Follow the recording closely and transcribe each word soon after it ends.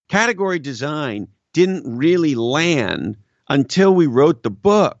category design didn't really land until we wrote the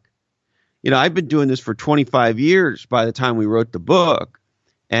book. I've been doing this for 25 years by the time we wrote the book.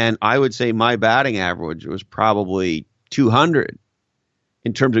 And I would say my batting average was probably 200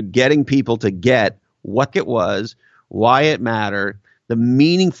 in terms of getting people to get what it was, why it mattered, the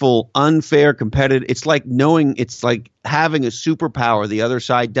meaningful, unfair, competitive. It's like having a superpower the other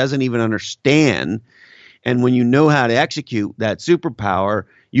side doesn't even understand. And when you know how to execute that superpower,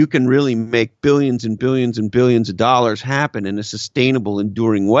 you can really make billions and billions and billions of dollars happen in a sustainable,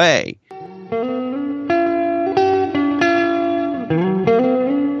 enduring way.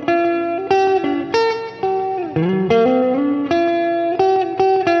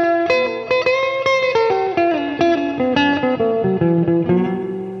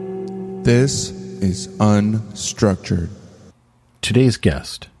 This is Unstructured. Today's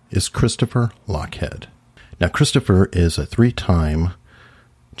guest is Christopher Lochhead. Now, Christopher is a 3-time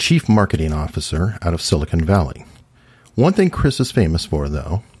chief marketing officer out of Silicon Valley. One thing Chris is famous for,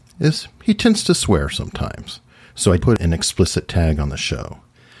 though, is he tends to swear sometimes. So I put an explicit tag on the show.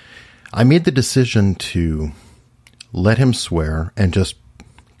 I made the decision to let him swear and just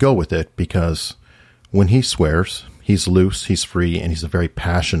go with it because when he swears, he's loose, he's free, and he's a very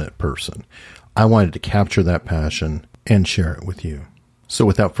passionate person. I wanted to capture that passion and share it with you. So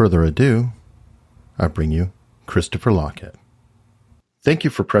without further ado, I bring you Christopher Lochhead. Thank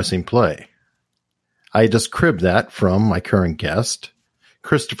you for pressing play. I just cribbed that from my current guest,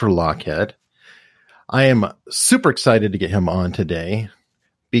 Christopher Lochhead. I am super excited to get him on today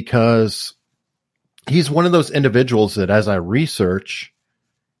because he's one of those individuals that as I research,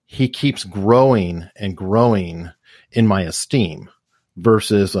 he keeps growing and growing in my esteem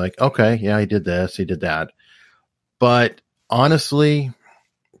versus like, okay, yeah, he did this, he did that. But honestly,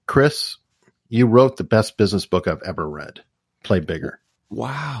 Chris, you wrote the best business book I've ever read. Play Bigger.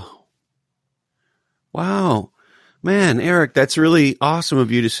 Wow. Man, Eric, that's really awesome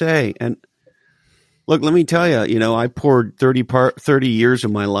of you to say. And look, let me tell you, I poured 30 years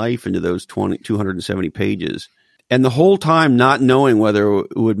of my life into those 270 pages. And the whole time not knowing whether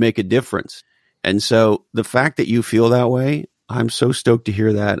it would make a difference. And so the fact that you feel that way, I'm so stoked to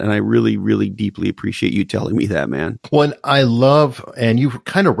hear that. And I really, really deeply appreciate you telling me that, man. Well, I love, and you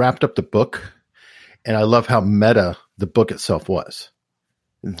kind of wrapped up the book, and I love how meta the book itself was.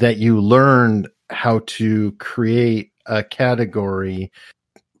 That you learned how to create a category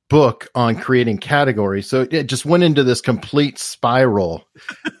book on creating categories. So it just went into this complete spiral.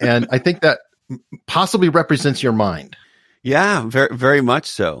 And I think that possibly represents your mind. Yeah, very, very much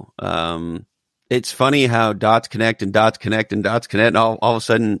so. It's funny how dots connect and dots connect and dots connect. And all of a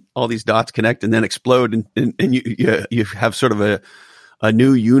sudden, all these dots connect and then explode, and you have sort of a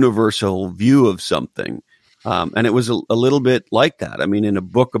new universal view of something. And it was a little bit like that. I mean, in a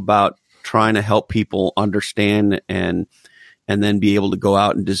book about trying to help people understand and then be able to go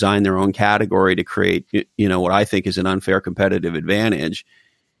out and design their own category to create, what I think is an unfair competitive advantage.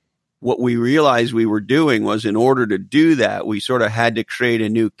 What we realized we were doing was, in order to do that, we sort of had to create a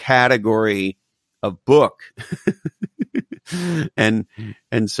new category of book. and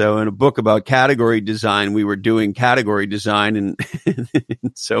so in a book about category design, we were doing category design. And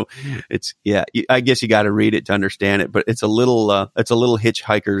so it's, yeah, I guess you got to read it to understand it, but it's a little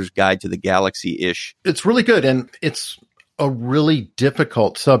Hitchhiker's Guide to the Galaxy-ish. It's really good. And it's a really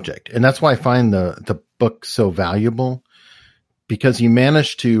difficult subject. And that's why I find the book so valuable, because you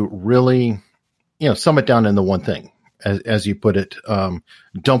managed to really, sum it down into one thing, as you put it.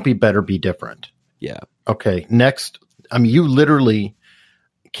 Don't be better, be different. Yeah. Okay. Next. I mean, you literally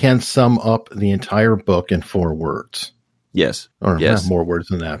can sum up the entire book in 4 words. Yes. Or yes. More words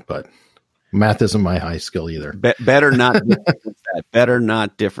than that, but math isn't my high skill either. Better, not different. Better,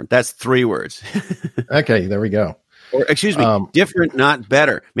 not different. That's 3 words. Okay. There we go. Or excuse me, different, not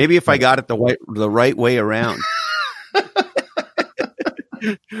better. Maybe if I got it the right way around. Well,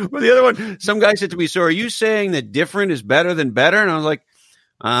 the other one, some guy said to me, so are you saying that different is better than better? And I was like,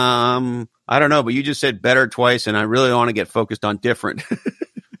 I don't know, but you just said better twice, and I really want to get focused on different.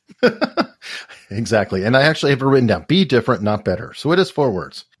 Exactly. And I actually have it written down, be different, not better. So it is 4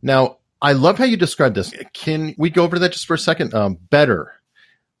 words. Now, I love how you described this. Can we go over that just for a second? Better.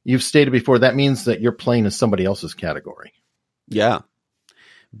 You've stated before, that means that you're playing in somebody else's category. Yeah.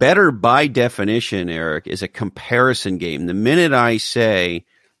 Better, by definition, Eric, is a comparison game. The minute I say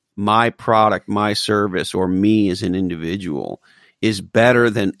my product, my service, or me as an individual is better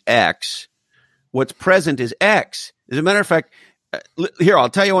than X, what's present is X. As a matter of fact, here, I'll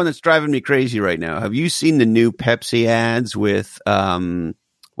tell you one that's driving me crazy right now. Have you seen the new Pepsi ads with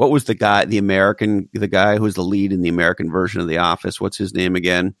what was the guy who was the lead in the American version of The Office? What's his name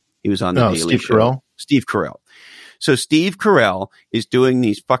again? He was on the Daily Show. Carell? Steve Carell. So Steve Carell is doing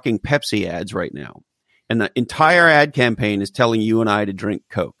these fucking Pepsi ads right now. And the entire ad campaign is telling you and I to drink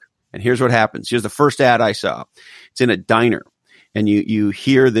Coke. And here's what happens. Here's the first ad I saw. It's in a diner. And you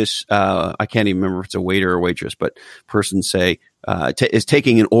hear this, I can't even remember if it's a waiter or waitress, but person say, is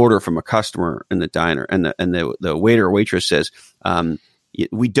taking an order from a customer in the diner. And the waiter or waitress says,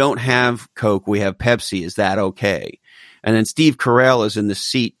 we don't have Coke, we have Pepsi. Is that okay? And then Steve Carell is in the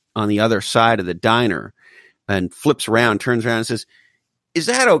seat on the other side of the diner and flips around, turns around and says, is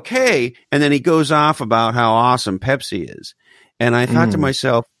that okay? And then he goes off about how awesome Pepsi is. And I thought to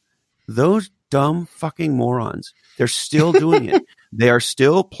myself, those dumb fucking morons, they're still doing it. They are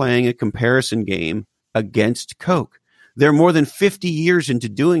still playing a comparison game against Coke. They're more than 50 years into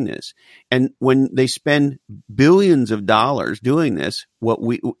doing this. And when they spend billions of dollars doing this,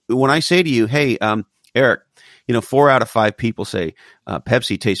 when I say to you, hey, Eric, 4 out of 5 people say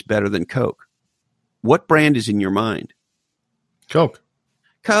Pepsi tastes better than Coke. What brand is in your mind?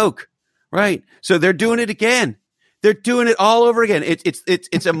 Coke, right? So they're doing it again. They're doing it all over again.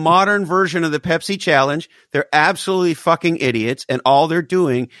 It's a modern version of the Pepsi challenge. They're absolutely fucking idiots, and all they're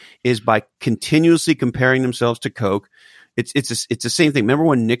doing is by continuously comparing themselves to Coke. It's the same thing. Remember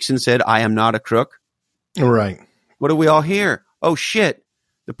when Nixon said, "I am not a crook"? Right. What do we all hear? Oh shit,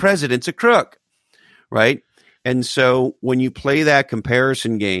 the president's a crook, right? And so when you play that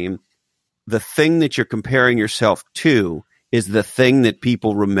comparison game, the thing that you're comparing yourself to is the thing that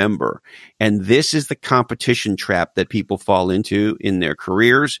people remember. And this is the competition trap that people fall into in their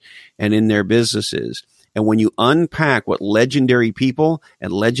careers and in their businesses. And when you unpack what legendary people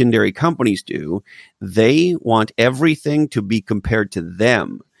and legendary companies do, they want everything to be compared to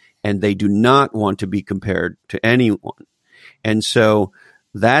them, and they do not want to be compared to anyone. And so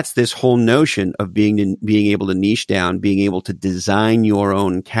that's this whole notion of being able to niche down, being able to design your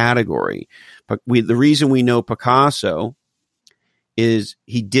own category. But the reason we know Picasso is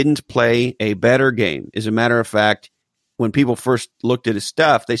he didn't play a better game. As a matter of fact, when people first looked at his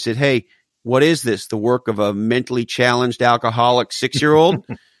stuff, they said, hey, what is this? The work of a mentally challenged alcoholic 6-year-old?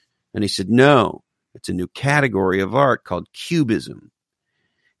 And he said, no, it's a new category of art called Cubism.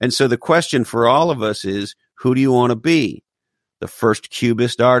 And so the question for all of us is, who do you want to be? The first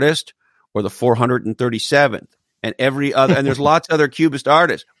Cubist artist or the 437th? And and there's lots of other Cubist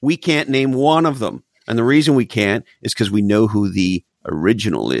artists. We can't name one of them. And the reason we can't is because we know who the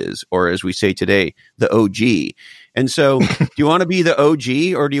original is, or as we say today, the OG. And so do you want to be the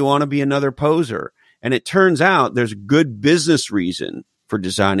OG or do you want to be another poser? And it turns out there's a good business reason for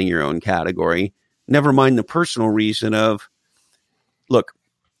designing your own category. Never mind the personal reason of, look,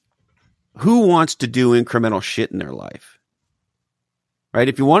 who wants to do incremental shit in their life? Right?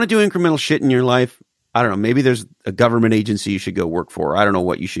 If you want to do incremental shit in your life, I don't know, maybe there's a government agency you should go work for. I don't know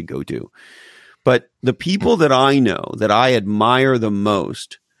what you should go do. But the people that I know that I admire the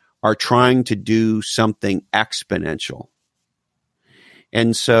most are trying to do something exponential.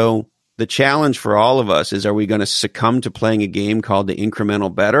 And so the challenge for all of us is, are we going to succumb to playing a game called the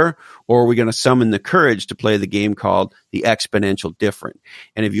incremental better, or are we going to summon the courage to play the game called the exponential different?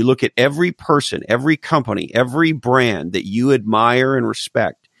 And if you look at every person, every company, every brand that you admire and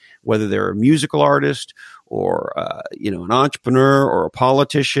respect, whether they're a musical artist or an entrepreneur or a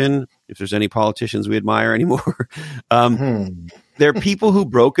politician, if there's any politicians we admire anymore, they're people who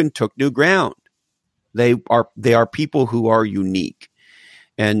broke and took new ground. They are people who are unique.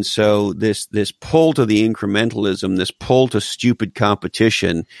 And so this pull to the incrementalism, this pull to stupid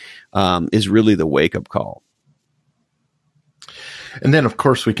competition, is really the wake-up call. And then, of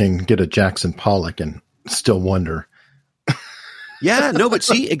course, we can get a Jackson Pollock and still wonder. Yeah, no, but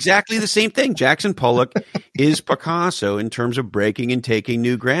see, exactly the same thing. Jackson Pollock is Picasso in terms of breaking and taking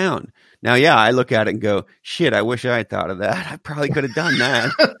new ground. Now, yeah, I look at it and go, shit, I wish I had thought of that. I probably could have done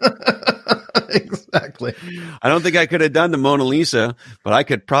that. Exactly. I don't think I could have done the Mona Lisa, but I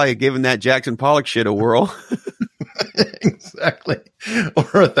could probably have given that Jackson Pollock shit a whirl. Exactly.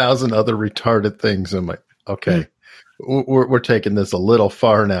 Or 1,000 other retarded things. I'm like, okay, we're taking this a little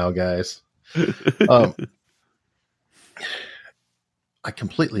far now, guys. I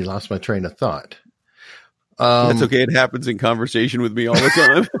completely lost my train of thought. That's okay. It happens in conversation with me all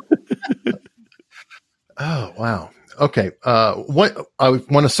the time. Oh, wow. Okay. What I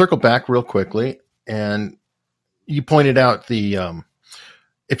want to circle back real quickly. And you pointed out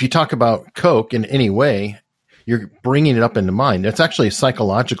if you talk about Coke in any way, you're bringing it up into mind. It's actually a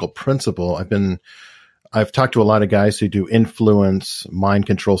psychological principle. I've talked to a lot of guys who do influence, mind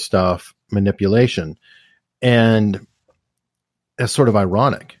control stuff, manipulation. And that's sort of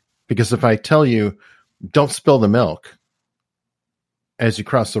ironic, because if I tell you, don't spill the milk as you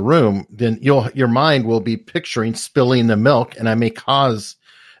cross the room, then your mind will be picturing spilling the milk, and I may cause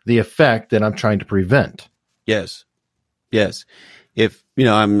the effect that I'm trying to prevent. Yes. If,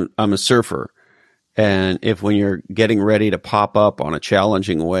 I'm a surfer, and if when you're getting ready to pop up on a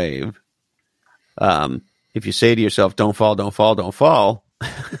challenging wave, if you say to yourself, don't fall, don't fall, don't fall,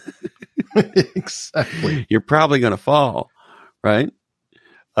 exactly, you're probably going to fall, right?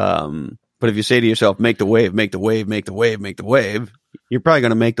 But if you say to yourself, make the wave, make the wave, make the wave, make the wave, you're probably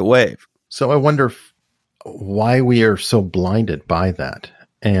going to make the wave. So I wonder why we are so blinded by that,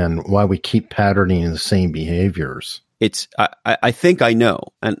 and why we keep patterning the same behaviors. I think I know,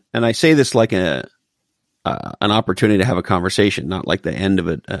 and I say this like an opportunity to have a conversation, not like the end of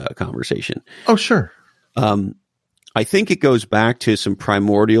a conversation. Oh, sure. I think it goes back to some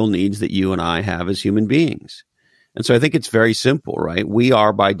primordial needs that you and I have as human beings. And so I think it's very simple, right? We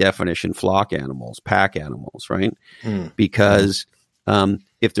are by definition flock animals, pack animals, right? Because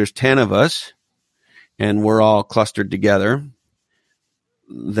if there's 10 of us and we're all clustered together,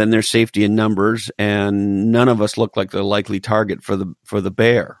 then there's safety in numbers, and none of us look like the likely target for the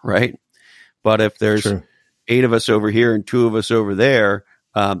bear, right? But if there's 8 of us over here and 2 of us over there,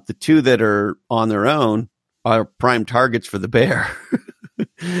 the 2 that are on their own are prime targets for the bear.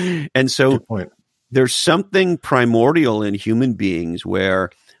 And so there's something primordial in human beings where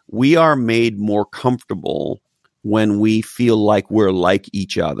we are made more comfortable when we feel like we're like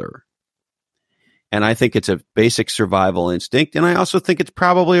each other. And I think it's a basic survival instinct. And I also think it's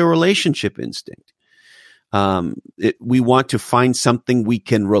probably a relationship instinct. We want to find something we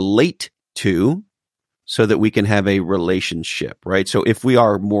can relate to so that we can have a relationship, right? So if we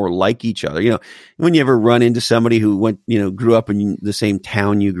are more like each other, when you ever run into somebody who grew up in the same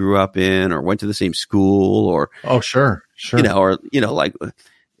town you grew up in, or went to the same school, or sure, like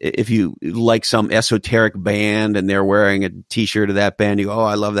if you like some esoteric band and they're wearing a T-shirt of that band, you go, oh,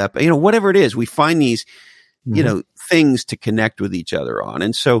 I love that band. Whatever it is, we find these, things to connect with each other on.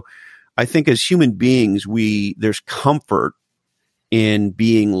 And so I think as human beings, there's comfort in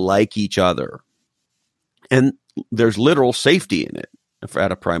being like each other. And there's literal safety in it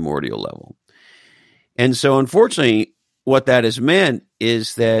at a primordial level. And so unfortunately, what that has meant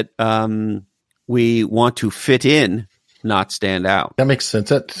is that we want to fit in, not stand out. That makes sense.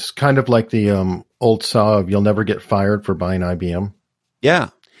 That's kind of like the old saw of you'll never get fired for buying IBM. Yeah.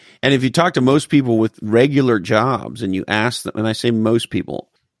 And if you talk to most people with regular jobs and you ask them, and I say most people,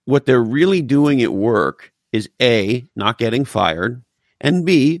 what they're really doing at work is A, not getting fired, and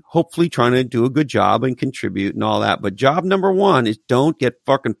B, hopefully trying to do a good job and contribute and all that. But job number 1 is don't get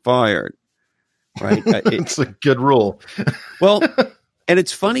fucking fired. Right? It's a good rule. Well, and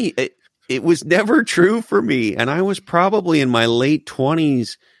it's funny. It was never true for me. And I was probably in my late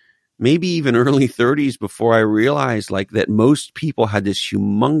 20s, maybe even early 30s before I realized that most people had this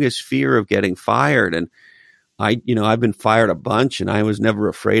humongous fear of getting fired. And I've been fired a bunch, and I was never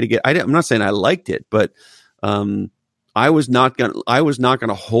afraid to I'm not saying I liked it, but, I was not going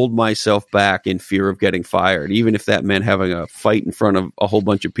to hold myself back in fear of getting fired, even if that meant having a fight in front of a whole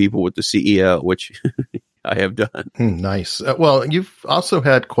bunch of people with the CEO, which I have done. Nice. Well, you've also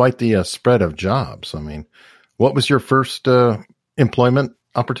had quite the spread of jobs. I mean, what was your first employment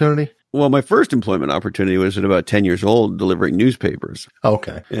opportunity? Well, my first employment opportunity was at about 10 years old, delivering newspapers.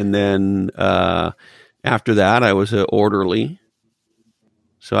 Okay. And then after that, I was an orderly.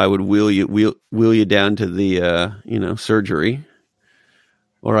 So I would wheel you down to the surgery,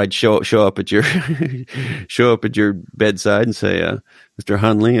 or I'd show up at your bedside and say, Mr.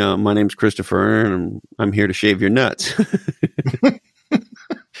 Hundley, my name's Christopher, and I'm here to shave your nuts.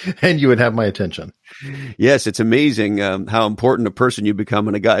 And you would have my attention. Yes, it's amazing how important a person you become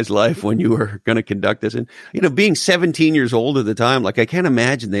in a guy's life when you are going to conduct this. And being 17 years old at the time, I can't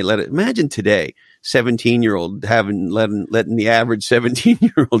imagine imagine today. 17-year-old letting the average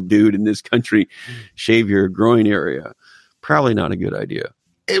 17-year-old dude in this country shave your groin area. Probably not a good idea.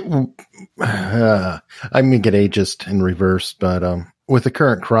 I'm going to get ageist in reverse, but with the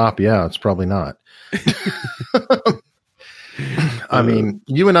current crop, yeah, it's probably not. I mean,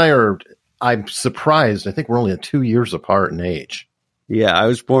 you and I'm surprised. I think we're only 2 years apart in age. Yeah, I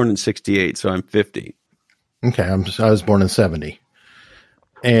was born in 1968, so I'm 50. Okay, I was born in 1970.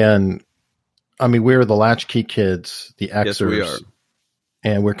 And I mean, we're the latchkey kids, the Xers. Yes, we are.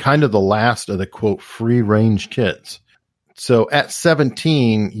 And we're kind of the last of the, quote, free-range kids. So at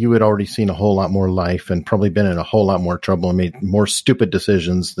 17, you had already seen a whole lot more life and probably been in a whole lot more trouble and made more stupid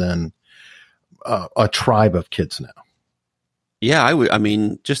decisions than a tribe of kids now. Yeah, I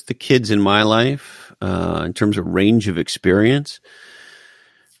mean, just the kids in my life, in terms of range of experience.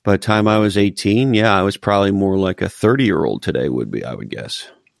 By the time I was 18, yeah, I was probably more like a 30-year-old today would be, I would guess.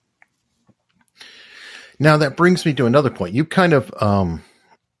 Now that brings me to another point. You kind of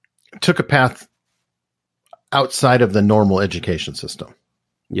took a path outside of the normal education system.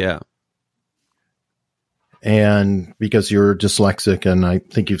 Yeah. And because you're dyslexic, and I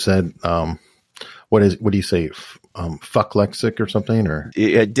think you've said, what do you say? Fuck lexic or something, or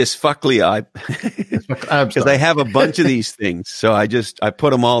dysfucklia. Because I have a bunch of these things. So I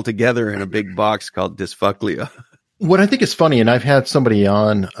put them all together in a big box called dysfucklia. What I think is funny, and I've had somebody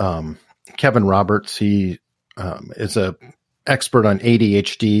on, Kevin Roberts, he is a expert on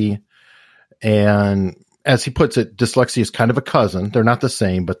ADHD, and as he puts it, dyslexia is kind of a cousin. They're not the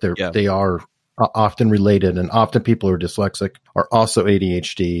same, but they are often related, and often people who are dyslexic are also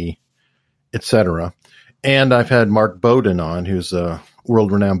ADHD, etc. And I've had Mark Bowden on, who's a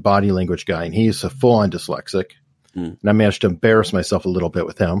world-renowned body language guy, and he's a full-on dyslexic. And I managed to embarrass myself a little bit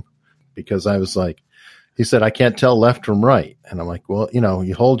with him because I was like, he said, I can't tell left from right. And I'm like, well,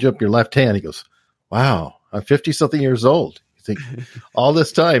 you hold up your left hand. He goes, wow, I'm 50-something years old. You think all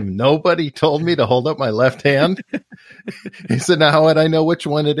this time, nobody told me to hold up my left hand? He said, now how would I know which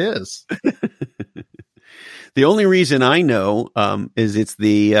one it is? The only reason I know is it's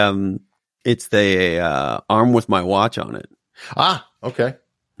the arm with my watch on it. Ah, okay.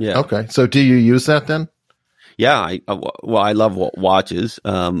 Yeah. Okay. So do you use that then? Yeah. I love watches.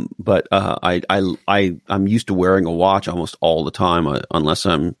 But I'm used to wearing a watch almost all the time, unless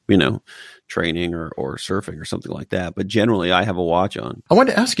I'm, training or surfing or something like that. But generally I have a watch on. I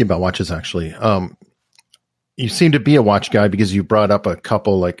wanted to ask you about watches, actually. You seem to be a watch guy because you brought up a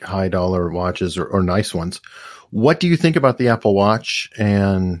couple like high dollar watches or nice ones. What do you think about the Apple Watch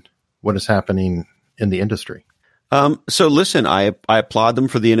and what is happening in the industry? So listen, I applaud them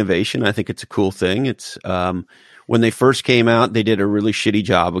for the innovation. I think it's a cool thing. It's, when they first came out, they did a really shitty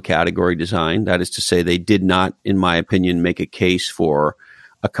job of category design. That is to say, they did not, in my opinion, make a case for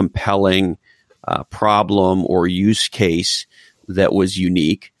a compelling problem or use case that was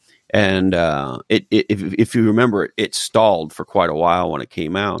unique. And if you remember, it stalled for quite a while when it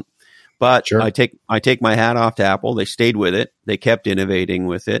came out. But sure. I take my hat off to Apple. They stayed with it. They kept innovating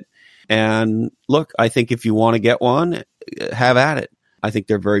with it. And look, I think if you want to get one, have at it. I think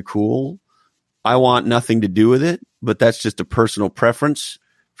they're very cool. I want nothing to do with it, but that's just a personal preference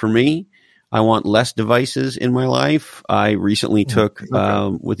for me. I want less devices in my life. I recently took,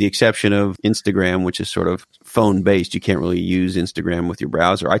 with the exception of Instagram, which is sort of phone based, you can't really use Instagram with your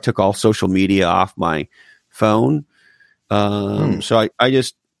browser. I took all social media off my phone. So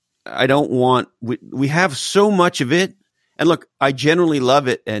I don't want, we have so much of it. And look, I generally love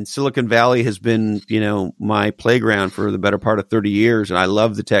it. And Silicon Valley has been, my playground for the better part of 30 years. And I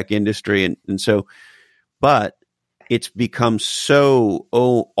love the tech industry. And so, but it's become so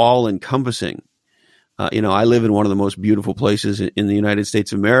all encompassing. I live in one of the most beautiful places in the United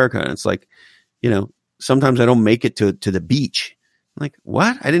States of America. And it's like, sometimes I don't make it to the beach. I'm like,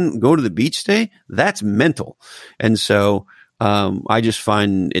 what? I didn't go to the beach today? That's mental. And so, I just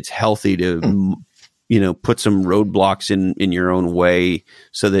find it's healthy to, put some roadblocks in your own way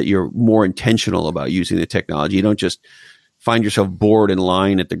so that you're more intentional about using the technology. You don't just find yourself bored in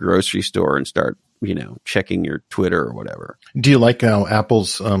line at the grocery store and start, checking your Twitter or whatever. Do you like how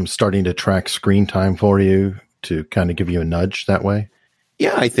Apple's starting to track screen time for you to kind of give you a nudge that way?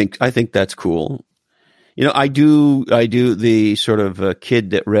 Yeah, I think that's cool. I do the sort of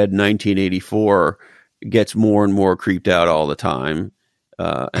kid that read 1984 gets more and more creeped out all the time.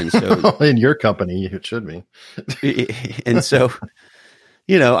 And so in your company, it should be. And so,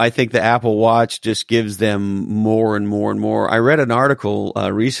 I think the Apple Watch just gives them more and more and more. I read an article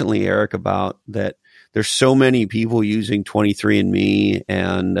recently, Eric, about that there's so many people using 23andMe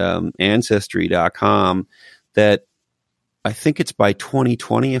and Ancestry.com that I think it's by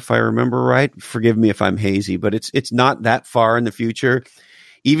 2020, if I remember right. Forgive me if I'm hazy, but it's not that far in the future.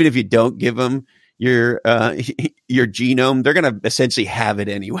 Even if you don't give them your genome, they're going to essentially have it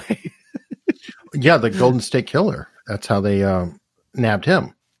anyway. Yeah, the Golden State Killer. That's how they nabbed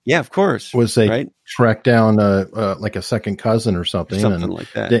him. Yeah, of course. Was they track down like a second cousin or something and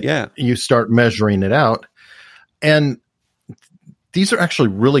like that. Yeah, you start measuring it out, and these are actually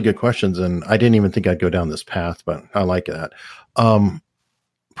really good questions. And I didn't even think I'd go down this path, but I like that.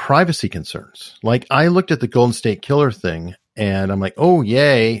 Privacy concerns. Like I looked at the Golden State Killer thing. And I'm like, oh,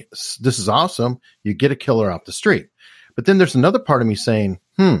 yay, this is awesome. You get a killer off the street. But then there's another part of me saying,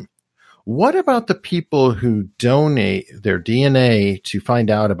 what about the people who donate their DNA to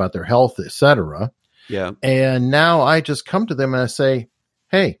find out about their health, et cetera? Yeah. And now I just come to them and I say,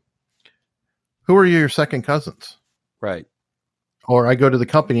 hey, who are your second cousins? Right. Or I go to the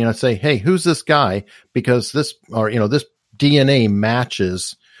company and I say, hey, who's this guy? Because this DNA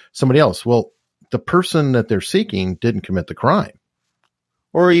matches somebody else. Well, the person that they're seeking didn't commit the crime.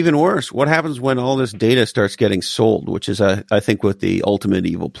 Or even worse, what happens when all this data starts getting sold, which is, I think, what the ultimate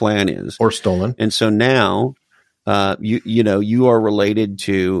evil plan is. Or stolen. And so now, you are related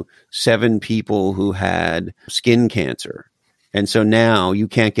to 7 people who had skin cancer. And so now you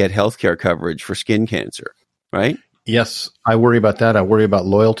can't get healthcare coverage for skin cancer, right? Yes, I worry about that. I worry about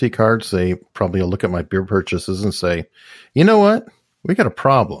loyalty cards. They probably will look at my beer purchases and say, you know what? We got a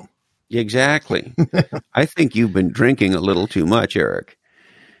problem. Exactly. I think you've been drinking a little too much, Eric.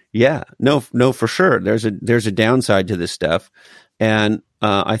 Yeah, no, for sure. There's a downside to this stuff. And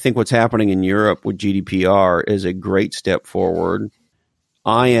I think what's happening in Europe with GDPR is a great step forward.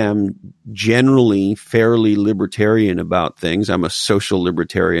 I am generally fairly libertarian about things. I'm a social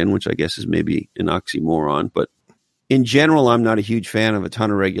libertarian, which I guess is maybe an oxymoron. But in general, I'm not a huge fan of a ton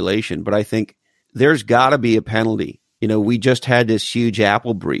of regulation. But I think there's got to be a penalty. We just had this huge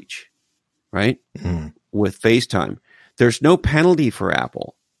Apple breach, right? With FaceTime. There's no penalty for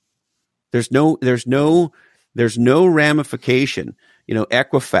Apple. There's no ramification.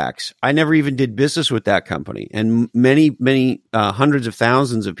 Equifax, I never even did business with that company. And many hundreds of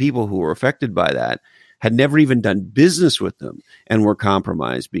thousands of people who were affected by that had never even done business with them and were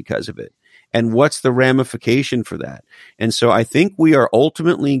compromised because of it. And what's the ramification for that? And so I think we are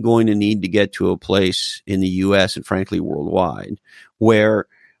ultimately going to need to get to a place in the US and frankly worldwide where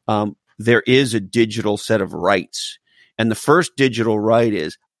there is a digital set of rights. And the first digital right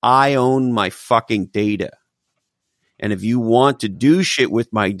is I own my fucking data. And if you want to do shit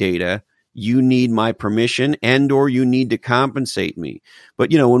with my data, you need my permission and or you need to compensate me.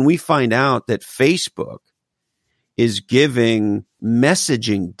 But, when we find out that Facebook is giving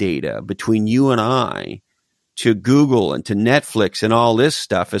messaging data between you and I to Google and to Netflix and all this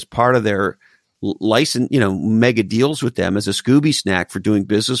stuff as part of their license, mega deals with them as a Scooby snack for doing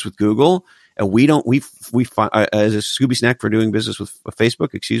business with Google. And we find as a Scooby snack for doing business with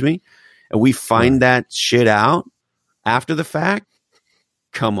Facebook, and we find that shit out after the fact.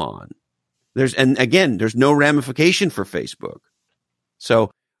 Come on. There's no ramification for Facebook.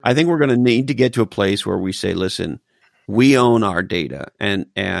 So I think we're going to need to get to a place where we say, listen, we own our data.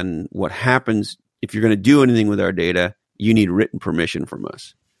 And what happens if you're going to do anything with our data, you need written permission from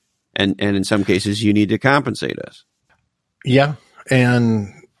us. And in some cases, you need to compensate us. Yeah.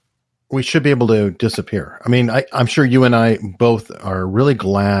 And we should be able to disappear. I mean, I'm sure you and I both are really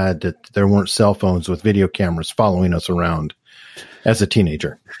glad that there weren't cell phones with video cameras following us around as a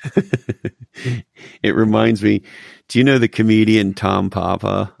teenager. It reminds me, do you know the comedian Tom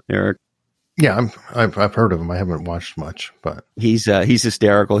Papa, Eric? Yeah, I've heard of him. I haven't watched much, but he's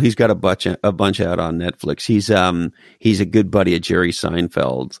hysterical. He's got a bunch out on Netflix. He's a good buddy of Jerry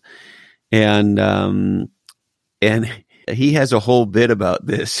Seinfeld's, and he has a whole bit about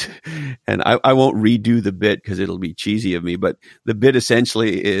this, and I won't redo the bit because it'll be cheesy of me. But the bit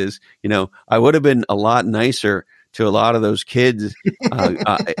essentially is, I would have been a lot nicer to a lot of those kids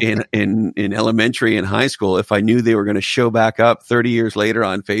in elementary and high school if I knew they were going to show back up 30 years later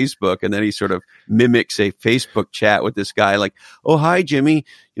on Facebook. And then he sort of mimics a Facebook chat with this guy like, "Oh, hi, Jimmy.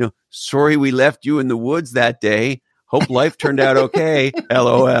 Sorry we left you in the woods that day. Hope life turned out okay.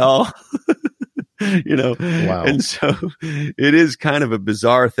 LOL." Wow. And so it is kind of a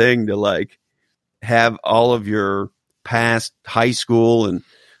bizarre thing to have all of your past high school and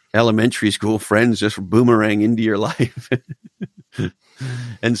elementary school friends just boomerang into your life.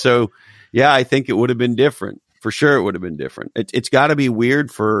 And so, yeah, I think it would have been different. For sure, it would have been different. It's got to be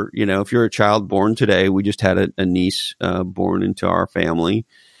weird for, if you're a child born today. We just had a niece born into our family.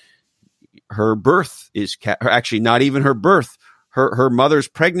 Her birth is actually not even her birth. Her mother's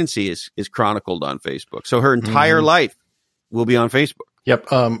pregnancy is chronicled on Facebook. So her entire life will be on Facebook. Yep.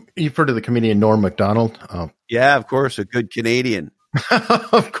 You've heard of the comedian Norm Macdonald? Yeah, of course. A good Canadian.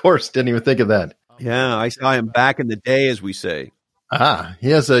 Of course. Didn't even think of that. Yeah. I saw him back in the day, as we say. He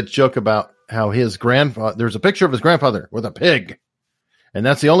has a joke about how his grandfather, there's a picture of his grandfather with a pig. And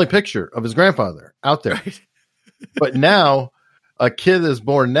that's the only picture of his grandfather out there. Right. But now a kid is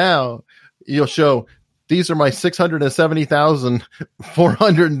born now, you'll show, these are my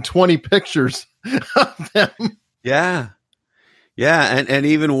 670,420 pictures of them. Yeah. Yeah. And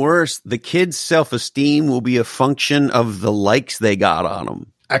even worse, the kid's self-esteem will be a function of the likes they got on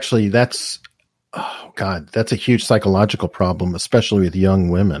them. Actually, that's a huge psychological problem, especially with young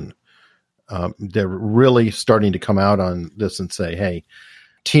women. They're really starting to come out on this and say, hey,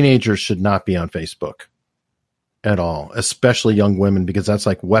 teenagers should not be on Facebook. at all, especially young women, because that's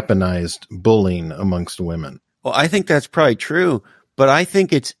like weaponized bullying amongst women. Well, I think that's probably true, but I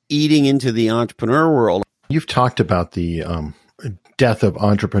think it's eating into the entrepreneur world. You've talked about the death of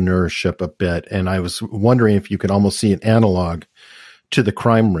entrepreneurship a bit, and I was wondering if you could almost see an analog to the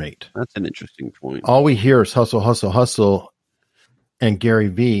crime rate. That's an interesting point. All we hear is hustle, hustle, hustle, and Gary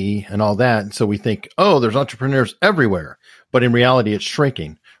Vee and all that. And so we think, oh, there's entrepreneurs everywhere. But in reality, it's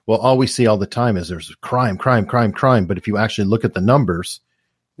shrinking. Well, all we see all the time is there's crime, crime, crime, crime. But if you actually look at the numbers,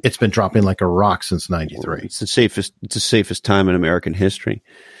 it's been dropping like a rock since 93. It's the safest time in American history.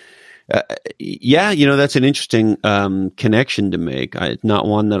 Yeah, that's an interesting connection to make. Not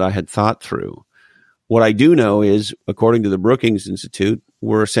one that I had thought through. What I do know is, according to the Brookings Institute,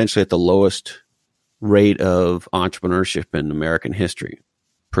 we're essentially at the lowest rate of entrepreneurship in American history,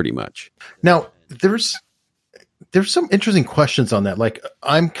 pretty much. Now, there's some interesting questions on that. Like,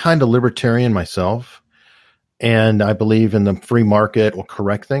 I'm kind of libertarian myself, and I believe in the free market will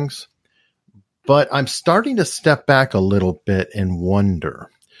correct things. But I'm starting to step back a little bit and wonder.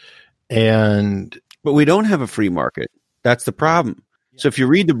 But we don't have a free market. That's the problem. So if you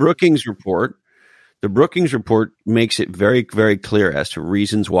read the Brookings report makes it very, very clear as to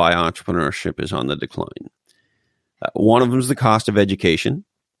reasons why entrepreneurship is on the decline. One of them is the cost of education.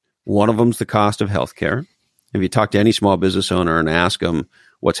 One of them is the cost of healthcare. If you talk to any small business owner and ask them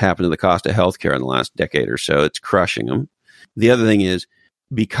what's happened to the cost of healthcare in the last decade or so, it's crushing them. The other thing is,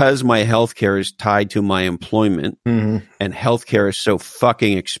 because my healthcare is tied to my employment and healthcare is so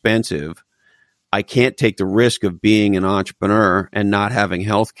fucking expensive, I can't take the risk of being an entrepreneur and not having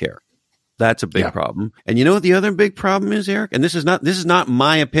healthcare. That's a big problem. And you know what the other big problem is, Eric? And this is not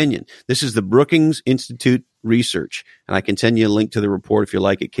my opinion. This is the Brookings Institute research. And I can send you a link to the report if you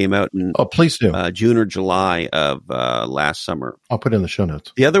like. It came out in please do. June or July of last summer. I'll put it in the show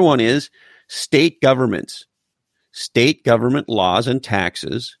notes. The other one is state governments. State government laws and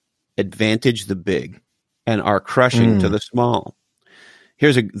taxes advantage the big and are crushing to the small.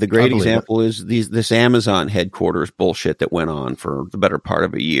 Here's the great example is this Amazon headquarters bullshit that went on for the better part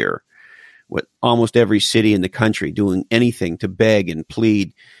of a year, with almost every city in the country doing anything to beg and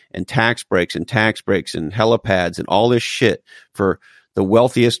plead, and tax breaks and helipads and all this shit for the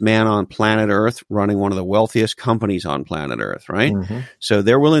wealthiest man on planet Earth running one of the wealthiest companies on planet Earth, right? So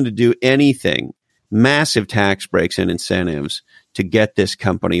they're willing to do anything, massive tax breaks and incentives to get this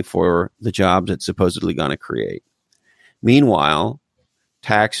company for the jobs it's supposedly going to create. Meanwhile,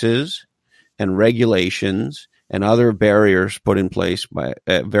 taxes and regulations and other barriers put in place by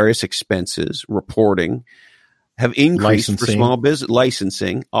various expenses, reporting, have increased for small business.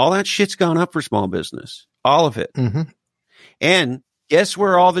 Licensing, all that shit's gone up for small business. All of it. And guess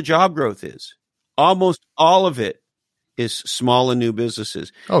where all the job growth is? Almost all of it is small and new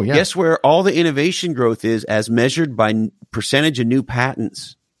businesses. Oh, yeah. Guess where all the innovation growth is as measured by percentage of new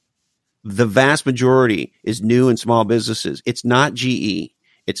patents? The vast majority is new and small businesses. It's not GE.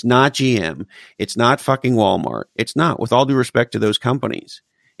 It's not GM. It's not fucking Walmart. It's not, with all due respect to those companies.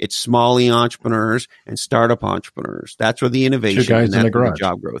 It's small entrepreneurs and startup entrepreneurs. That's where the innovation and the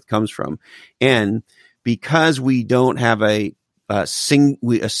job growth comes from. And because we don't have a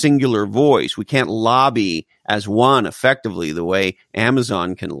singular voice, we can't lobby as one effectively the way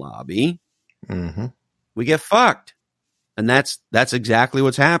Amazon can lobby. We get fucked. And that's exactly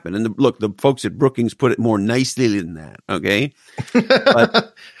what's happened. And look, the folks at Brookings put it more nicely than that. Okay,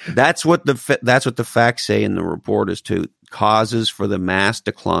 but that's what the facts say in the report as to causes for the mass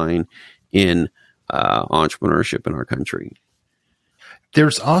decline in entrepreneurship in our country.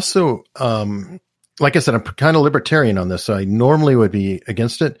 There's also, like I said, I'm kind of libertarian on this. So I normally would be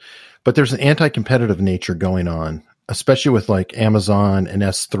against it, but there's an anti-competitive nature going on, especially with like Amazon and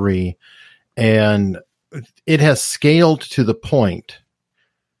S3, and it has scaled to the point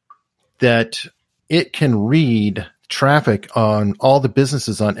that it can read traffic on all the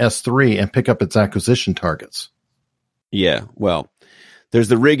businesses on S3 and pick up its acquisition targets. Yeah, well, there's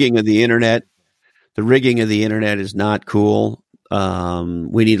the rigging of the internet. The rigging of the internet is not cool.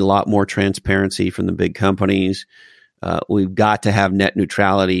 We need a lot more transparency from the big companies. We've got to have net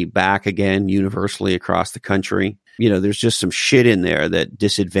neutrality back again universally across the country. There's just some shit in there that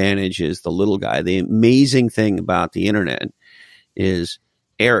disadvantages the little guy. The amazing thing about the internet is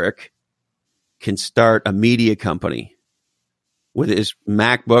Eric can start a media company with his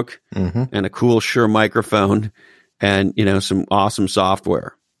MacBook and a cool Shure microphone and, some awesome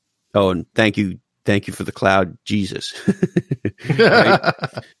software. Oh, and thank you for the cloud, Jesus. Right?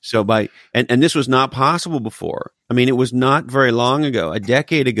 So and this was not possible before. I mean, it was not very long ago, a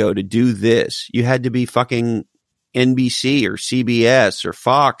decade ago, to do this. You had to be fucking NBC or CBS or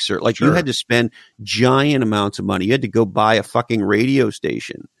Fox, or like Sure. you had to spend giant amounts of money. You had to go buy a fucking radio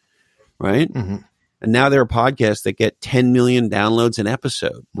station, right? Mm-hmm. And now there are podcasts that get 10 million downloads an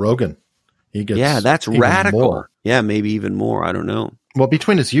episode. Rogan, he gets that's even radical. more. Yeah, maybe even more. I don't know. Well,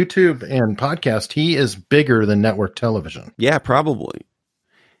 between his YouTube and podcast, he is bigger than network television. Yeah, probably.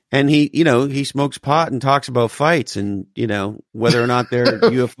 And he smokes pot and talks about fights and, whether or not their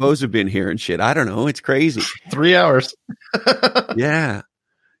UFOs have been here and shit. I don't know. It's crazy. 3 hours. Yeah.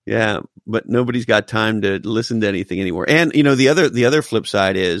 Yeah. But nobody's got time to listen to anything anymore. And, the other flip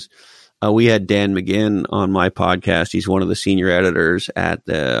side is we had Dan McGinn on my podcast. He's one of the senior editors at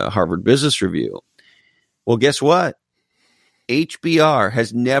the Harvard Business Review. Well, guess what? HBR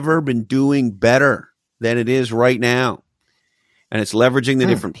has never been doing better than it is right now. And it's leveraging the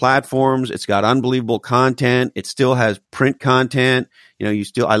different platforms. It's got unbelievable content. It still has print content.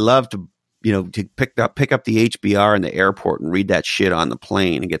 I love to, to pick up the HBR in the airport and read that shit on the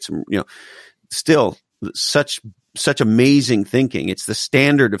plane and get some, still such amazing thinking. It's the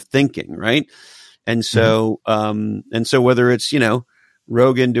standard of thinking, right? And so, whether it's,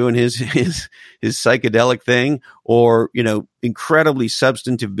 Rogan doing his psychedelic thing, or incredibly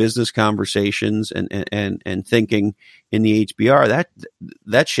substantive business conversations and thinking in the HBR,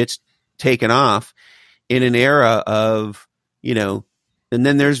 that shit's taken off in an era of and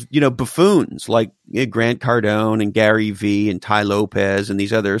then there's buffoons like Grant Cardone and Gary Vee and Ty Lopez and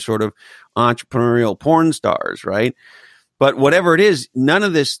these other sort of entrepreneurial porn stars, right? But whatever it is, none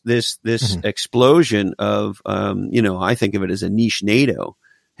of this explosion of, I think of it as a niche NATO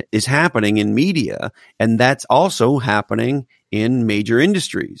is happening in media. And that's also happening in major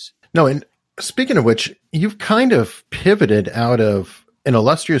industries. No, and speaking of which, you've kind of pivoted out of an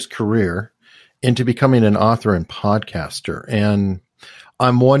illustrious career into becoming an author and podcaster. And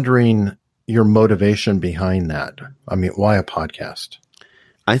I'm wondering your motivation behind that. I mean, why a podcast?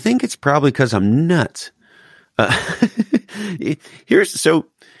 I think it's probably because I'm nuts. Here's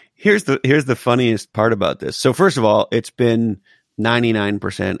the funniest part about this. So first of all, it's been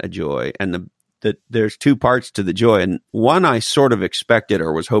 99% a joy, and there's two parts to the joy, and one I sort of expected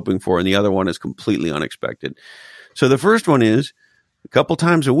or was hoping for, and the other one is completely unexpected. So the first one is a couple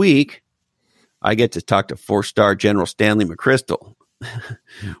times a week, I get to talk to 4-star General Stanley McChrystal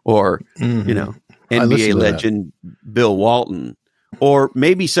or, NBA legend Bill Walton, or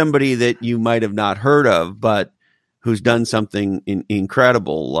maybe somebody that you might have not heard of, but who's done something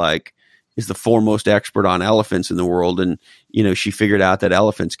incredible, like is the foremost expert on elephants in the world. And, she figured out that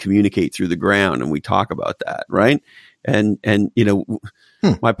elephants communicate through the ground, and we talk about that. Right. And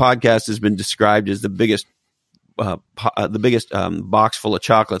my podcast has been described as the biggest box full of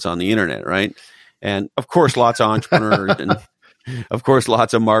chocolates on the internet. Right. And of course, lots of entrepreneurs and of course,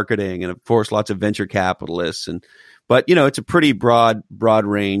 lots of marketing, and of course, lots of venture capitalists. But it's a pretty broad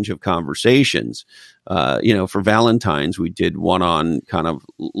range of conversations. For Valentine's, we did one on kind of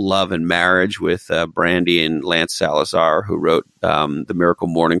love and marriage with Brandy and Lance Salazar, who wrote The Miracle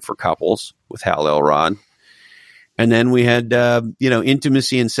Morning for Couples with Hal Elrod. And then we had,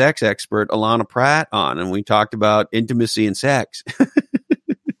 intimacy and sex expert Alana Pratt on, and we talked about intimacy and sex.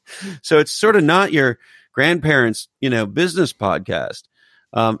 So it's sort of not your grandparents', business podcast.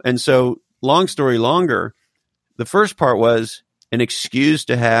 And so long story longer, the first part was an excuse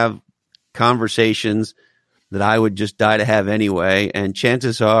to have conversations that I would just die to have anyway. And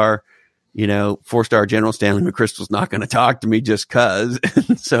chances are, 4-star General Stanley McChrystal's not going to talk to me just cause.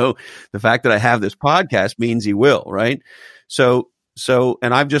 So the fact that I have this podcast means he will, right? So,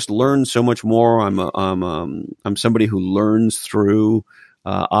 and I've just learned so much more. I'm somebody who learns through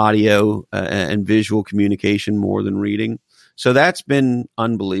audio and visual communication more than reading. So that's been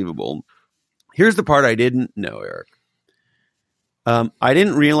unbelievable. Here's the part I didn't know, Eric. I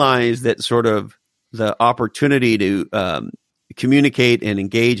didn't realize that sort of the opportunity to communicate and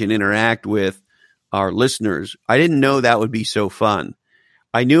engage and interact with our listeners, I didn't know that would be so fun.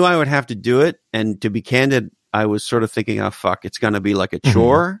 I knew I would have to do it. And to be candid, I was sort of thinking, oh, fuck, it's going to be like a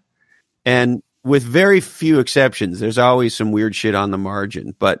chore. And with very few exceptions, there's always some weird shit on the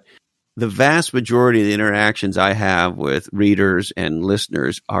margin. But the vast majority of the interactions I have with readers and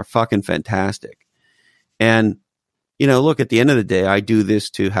listeners are fucking fantastic. And, look, at the end of the day, I do this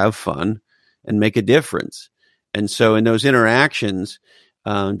to have fun and make a difference. And so in those interactions,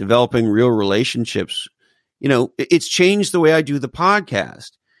 developing real relationships, it's changed the way I do the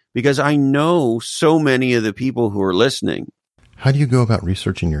podcast because I know so many of the people who are listening. How do you go about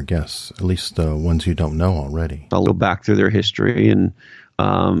researching your guests, at least the ones you don't know already? I'll go back through their history, and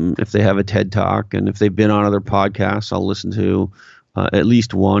if they have a TED Talk, and if they've been on other podcasts, I'll listen to at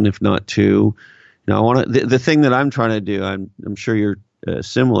least one, if not two. You know, I want to. The thing that I'm trying to do, I'm sure you're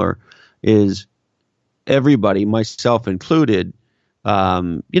similar, is everybody, myself included.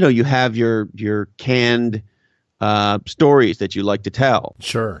 You have your canned stories that you like to tell.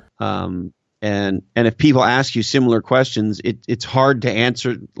 Sure. And if people ask you similar questions, it's hard to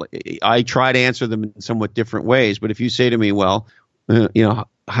answer. I try to answer them in somewhat different ways. But if you say to me, well,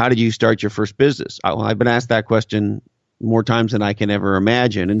 how did you start your first business? I've been asked that question more times than I can ever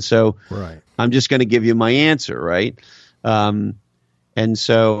imagine. And so I'm just going to give you my answer, right? And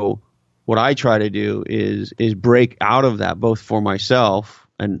so what I try to do is break out of that, both for myself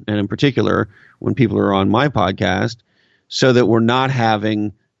and in particular when people are on my podcast, so that we're not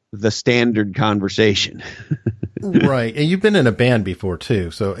having the standard conversation. Right. And you've been in a band before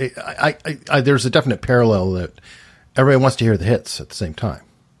too. So I there's a definite parallel that everybody wants to hear the hits at the same time.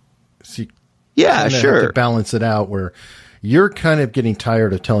 So you have to balance it out where you're kind of getting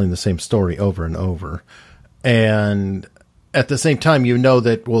tired of telling the same story over and over. And at the same time, you know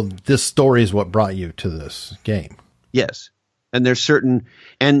that, well, this story is what brought you to this game. Yes. And there's certain,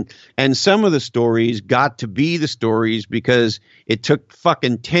 and some of the stories got to be the stories because it took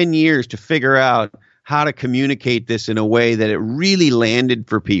fucking 10 years to figure out how to communicate this in a way that it really landed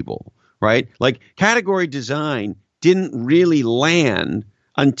for people, right? Like category design didn't really land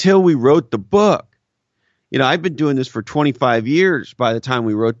until we wrote the book. You know, I've been doing this for 25 years by the time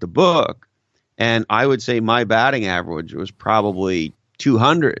we wrote the book. And I would say my batting average was probably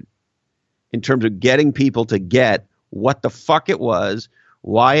 200 in terms of getting people to get what the fuck it was,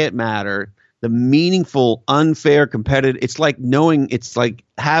 why it mattered, the meaningful, unfair, competitive. It's like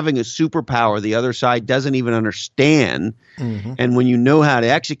having a superpower the other side doesn't even understand. Mm-hmm. And when you know how to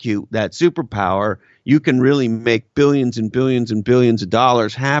execute that superpower, you can really make billions and billions and billions of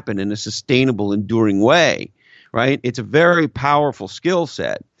dollars happen in a sustainable, enduring way, right? It's a very powerful skill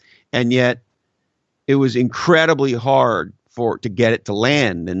set. And yet it was incredibly hard to get it to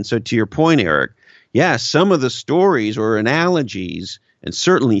land. And so to your point, Eric, some of the stories or analogies and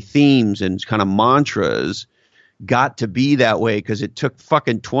certainly themes and kind of mantras got to be that way because it took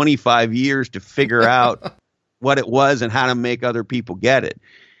fucking 25 years to figure out what it was and how to make other people get it.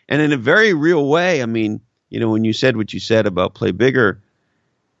 And in a very real way, I mean, when you said what you said about Play Bigger,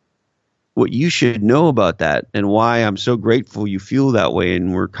 what you should know about that and why I'm so grateful you feel that way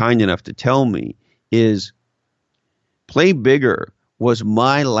and were kind enough to tell me is Play Bigger was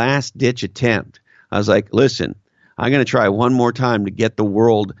my last ditch attempt. I was like, listen, I'm going to try one more time to get the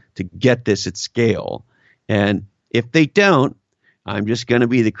world to get this at scale. And if they don't, I'm just going to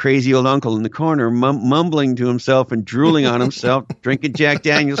be the crazy old uncle in the corner mumbling to himself and drooling on himself, drinking Jack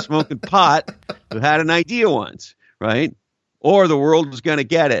Daniels, smoking pot, who had an idea once, right? Or the world was going to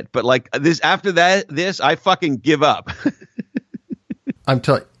get it. But like this, after that, I fucking give up. I'm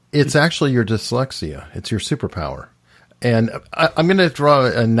telling you, it's actually your dyslexia. It's your superpower. And I'm going to draw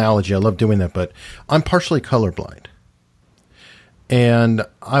an analogy. I love doing that, but I'm partially colorblind. And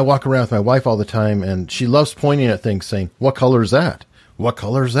I walk around with my wife all the time, and she loves pointing at things saying, what color is that? What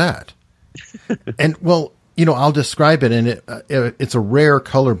color is that? And, well, I'll describe it, and it's a rare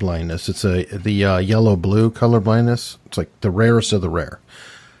color blindness. It's the yellow-blue color blindness. It's like the rarest of the rare.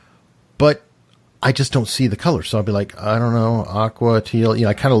 But I just don't see the color. So I'll be like, I don't know, aqua, teal.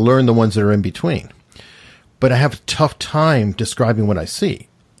 I kind of learn the ones that are in between. But I have a tough time describing what I see.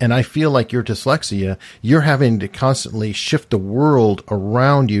 And I feel like your dyslexia, you're having to constantly shift the world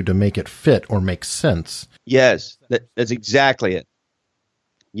around you to make it fit or make sense. Yes, that's exactly it.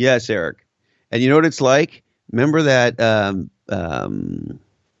 Yes, Eric. And you know what it's like? Remember that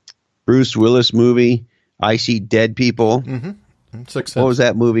Bruce Willis movie, I See Dead People? Mm-hmm. Sixth Sense. What was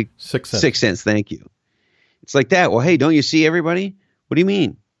that movie? Sixth Sense. Sixth Sense, thank you. It's like that. Well, hey, don't you see everybody? What do you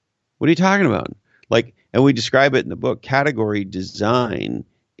mean? What are you talking about? And we describe it in the book, category design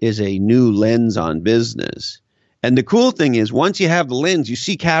is a new lens on business. And the cool thing is once you have the lens, you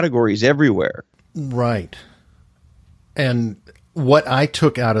see categories everywhere. Right. And what I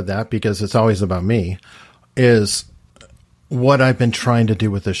took out of that, because it's always about me, is what I've been trying to do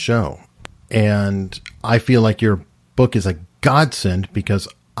with this show. And I feel like your book is a godsend because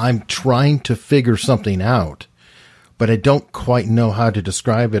I'm trying to figure something out, but I don't quite know how to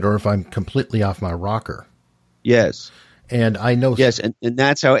describe it or if I'm completely off my rocker. Yes. And I know. Yes. And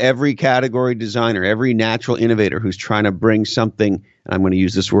that's how every category designer, every natural innovator who's trying to bring something, and I'm going to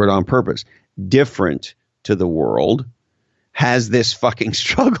use this word on purpose, different to the world, has this fucking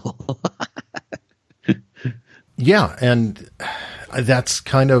struggle. Yeah. And that's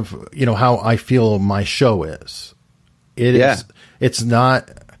kind of, how I feel my show is. It's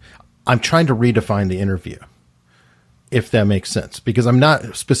not, I'm trying to redefine the interview. if that makes sense, because I'm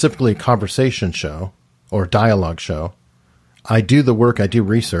not specifically a conversation show or dialogue show. I do the work, I do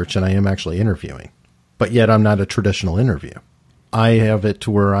research, and I am actually interviewing, but yet I'm not a traditional interview. I have it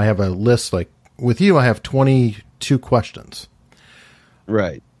to where I have a list, like with you, I have 22 questions.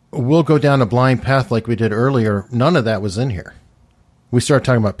 Right. We'll go down a blind path like we did earlier. None of that was in here. We started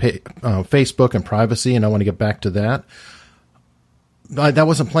talking about Facebook and privacy, and I want to get back to that. That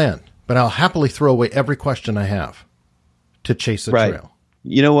wasn't planned, but I'll happily throw away every question I have to chase the trail.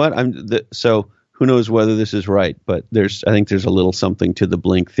 You know what? So who knows whether this is right, but I think there's a little something to the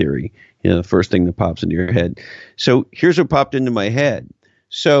blink theory. The first thing that pops into your head. So here's what popped into my head.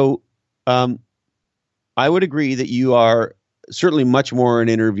 So I would agree that you are certainly much more an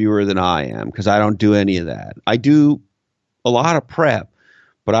interviewer than I am, because I don't do any of that. I do a lot of prep,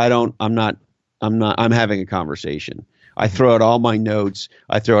 but I'm having a conversation. I throw out all my notes.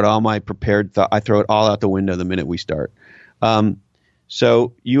 I throw out all my prepared thought. I throw it all out the window the minute we start.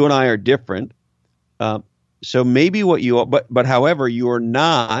 So you and I are different. So maybe what you are, but however, you are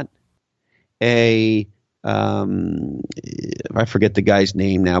not I forget the guy's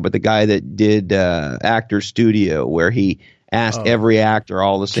name now, but the guy that did Actor Studio, where he asked every actor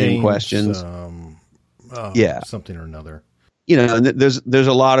all the same questions. Something or another. And there's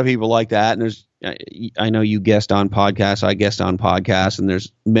a lot of people like that, and I know you guest on podcasts, I guest on podcasts, and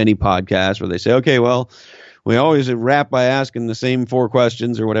there's many podcasts where they say, okay, well, we always wrap by asking the same 4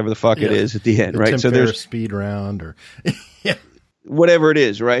 questions or whatever the fuck it is at the end, right? So there's speed round or whatever it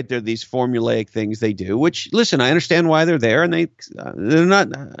is, right? They're these formulaic things they do, which, listen, I understand why they're there, and they're not.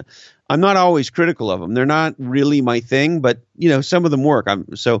 I'm not always critical of them. They're not really my thing, but some of them work.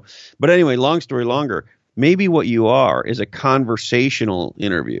 But anyway, long story longer. Maybe what you are is a conversational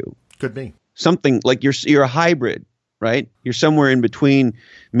interview. Could be something like you're a hybrid, right? You're somewhere in between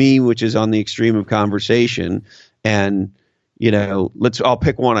me, which is on the extreme of conversation, and I'll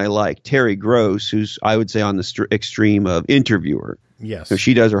pick one I like, Terry Gross, who's I would say on the extreme of interviewer. Yes. So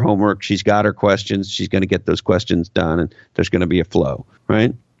she does her homework. She's got her questions. She's going to get those questions done, and there's going to be a flow,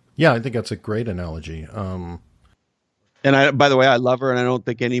 right? Yeah, I think that's a great analogy. And by the way, I love her, and I don't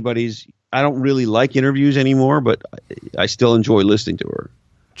think I don't really like interviews anymore, but I still enjoy listening to her.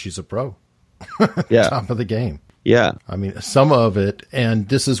 She's a pro. Yeah. Top of the game. Yeah. I mean, some of it, and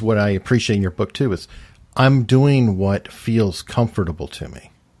this is what I appreciate in your book too, is I'm doing what feels comfortable to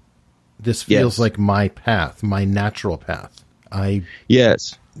me. This feels like my path, my natural path. I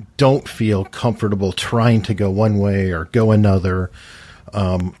don't feel comfortable trying to go one way or go another.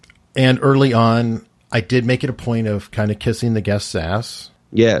 And early on, I did make it a point of kind of kissing the guest's ass.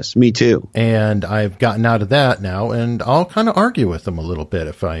 Yes, me too. And I've gotten out of that now, and I'll kind of argue with them a little bit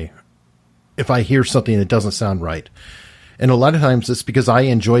if I hear something that doesn't sound right. And a lot of times it's because I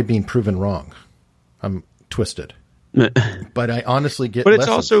enjoy being proven wrong. I'm twisted. But I honestly get But it's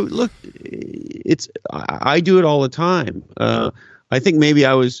also, look, I do it all the time. I think maybe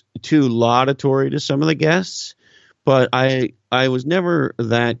I was too laudatory to some of the guests, but I was never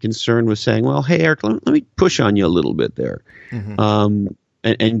that concerned with saying, well, hey, Eric, let me push on you a little bit there. Mm-hmm.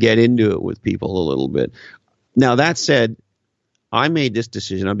 And get into it with people a little bit. Now, that said, I made this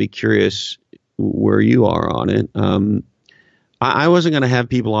decision. I'd be curious where you are on it. I wasn't going to have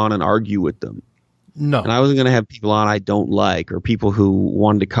people on and argue with them. No. And I wasn't going to have people on I don't like, or people who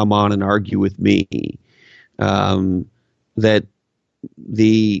wanted to come on and argue with me. That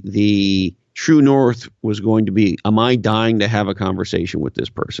the true north was going to be, am I dying to have a conversation with this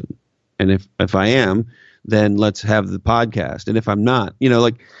person? And if I am, then let's have the podcast. And if I'm not,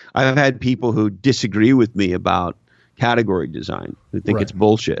 like I've had people who disagree with me about category design, who think it's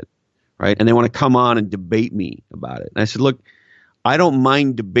bullshit, right? And they want to come on and debate me about it. And I said, look, I don't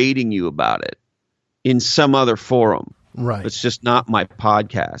mind debating you about it in some other forum. Right. It's just not my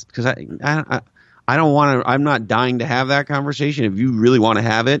podcast, because I don't want to, I'm not dying to have that conversation. If you really want to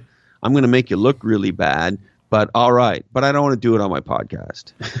have it, I'm going to make you look really bad. But all right, but I don't want to do it on my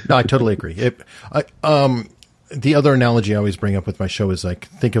podcast. No, I totally agree. The other analogy I always bring up with my show is like,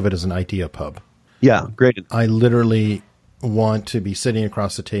 think of it as an idea pub. Yeah, great. I literally want to be sitting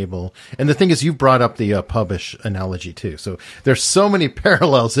across the table. And the thing is, you brought up the pubish analogy too. So there's so many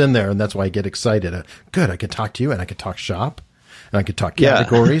parallels in there, and that's why I get excited. Good, I could talk to you, and I could talk shop, and I could talk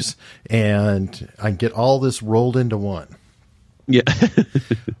categories, and I can get all this rolled into one. Yeah.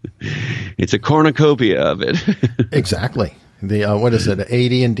 It's a cornucopia of it. Exactly. The what is it?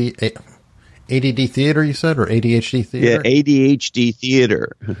 ADD theater, you said, or ADHD theater? Yeah, ADHD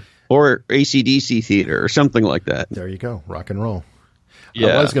theater, or ACDC theater, or something like that. There you go, rock and roll.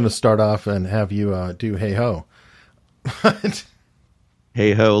 Yeah. I was going to start off and have you do Hey Ho.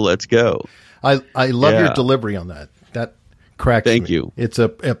 Hey Ho, let's go. I love your delivery on that. cracks Thank me. you. It's a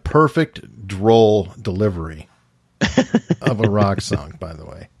perfect droll delivery of a rock song, by the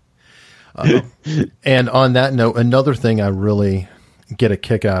way. And on that note, another thing I really get a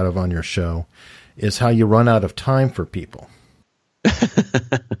kick out of on your show is how you run out of time for people.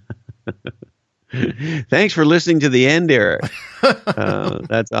 Thanks for listening to the end, Eric.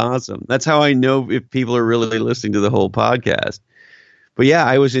 That's awesome. That's how I know if people are really listening to the whole podcast. But yeah,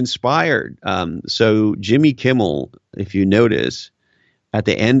 I was inspired. So Jimmy Kimmel, if you notice, at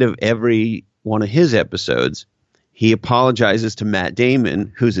the end of every one of his episodes, he apologizes to Matt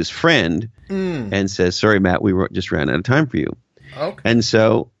Damon, who's his friend, and says, "Sorry, Matt, we just ran out of time for you." Okay. And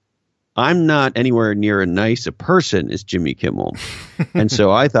so I'm not anywhere near as nice a person as Jimmy Kimmel. And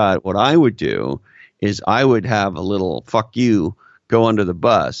so I thought what I would do is I would have a little fuck you go under the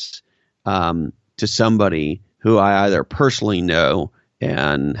bus to somebody who I either personally know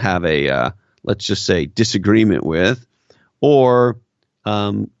and have a, let's just say, disagreement with, or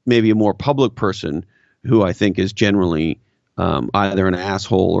maybe a more public person who I think is generally either an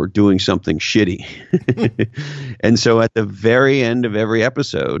asshole or doing something shitty. And so at the very end of every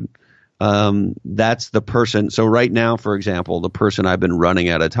episode, that's the person. So right now, for example, the person I've been running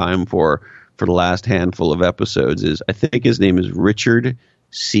out of time for the last handful of episodes is, I think his name is Richard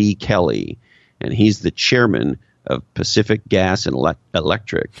C. Kelly, and he's the chairman of Pacific Gas and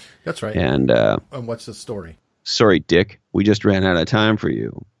Electric. That's right. And what's the story? Sorry, Dick, we just ran out of time for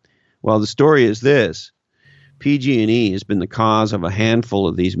you. Well, the story is this. PG&E has been the cause of a handful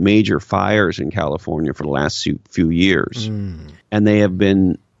of these major fires in California for the last few years. And they have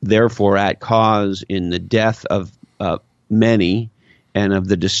been therefore at cause in the death of many and of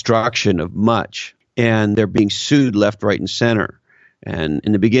the destruction of much. And they're being sued left, right, and center. And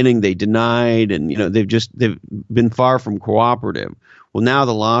in the beginning, they denied, and they've been far from cooperative. Well, now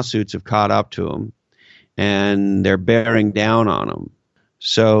the lawsuits have caught up to them, and they're bearing down on them.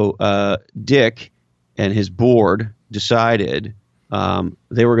 So Dick and his board decided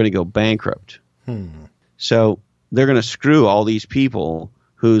they were going to go bankrupt. So they're going to screw all these people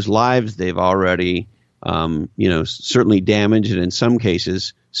whose lives they've already, certainly damaged, and in some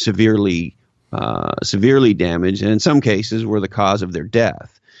cases severely damaged, and in some cases were the cause of their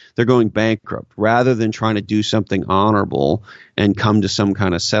death. They're going bankrupt rather than trying to do something honorable and come to some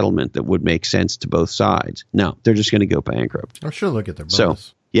kind of settlement that would make sense to both sides. No, they're just going to go bankrupt. I'm sure they'll get their bonus.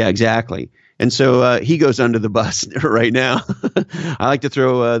 So, yeah, exactly. And so he goes under the bus right now. I like to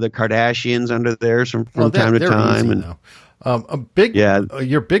throw the Kardashians under there from time to time. Easy now.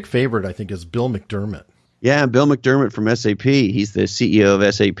 Your big favorite, I think, is Bill McDermott. Yeah, Bill McDermott from SAP. He's the CEO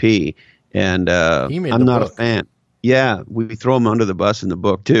of SAP, and I'm not a fan. Yeah, we throw him under the bus in the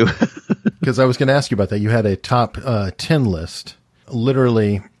book too. Because I was going to ask you about that. You had a top 10 list,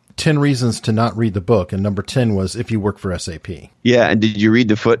 literally 10 reasons to not read the book, and number 10 was if you work for SAP. Yeah, and did you read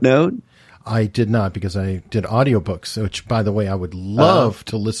the footnote? I did not, because I did audiobooks, which, by the way, I would love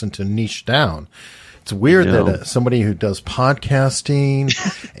to listen to niche down. It's weird that somebody who does podcasting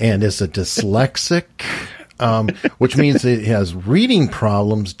and is a dyslexic, which means it has reading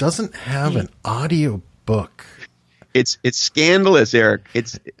problems, doesn't have an audio book. It's scandalous, Eric.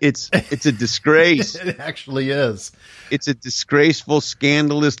 It's a disgrace. It actually is. It's a disgraceful,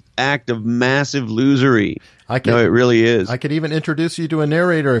 scandalous act of massive losery. No, it really is. I could even introduce you to a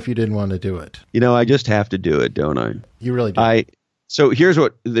narrator if you didn't want to do it. I just have to do it, don't I? You really do. So here's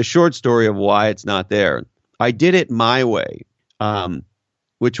what the short story of why it's not there. I did it my way,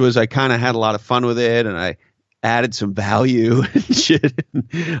 which was I kind of had a lot of fun with it, and I added some value and shit.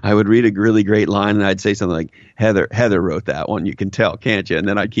 I would read a really great line, and I'd say something like, Heather wrote that one. You can tell, can't you? And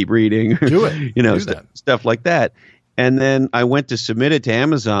then I'd keep reading. Do it. Stuff like that. And then I went to submit it to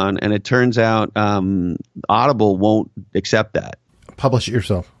Amazon, and it turns out Audible won't accept that. Publish it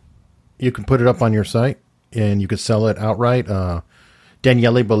yourself. You can put it up on your site, and you could sell it outright.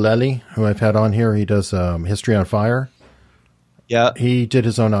 Daniele Bolelli, who I've had on here, he does History on Fire. Yeah. He did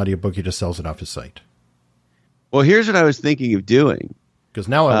his own audiobook. He just sells it off his site. Well, here's what I was thinking of doing. Because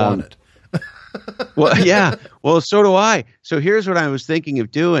now I want it. Well, yeah. Well, so do I. So here's what I was thinking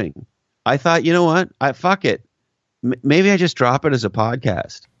of doing. I thought, you know what? Fuck it. Maybe I just drop it as a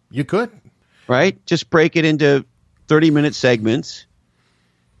podcast. You could. Right? Just break it into 30-minute segments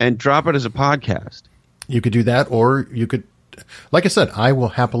and drop it as a podcast. You could do that, or you could, like I said, I will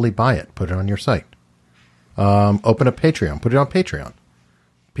happily buy it. Put it on your site. Open a Patreon. Put it on Patreon.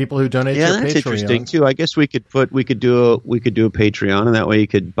 People who donate to your Patreon. Yeah, that's interesting too. I guess we could do a Patreon, and that way you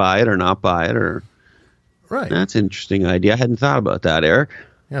could buy it or not buy it, or right. That's an interesting idea. I hadn't thought about that, Eric.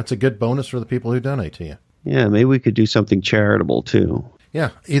 Yeah, it's a good bonus for the people who donate to you. Yeah, maybe we could do something charitable too. Yeah,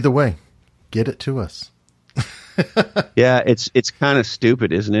 either way, get it to us. Yeah, it's kind of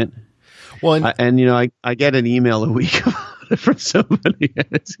stupid, isn't it? Well, and I get an email a week from somebody, and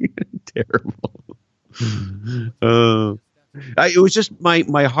it's terrible. It was just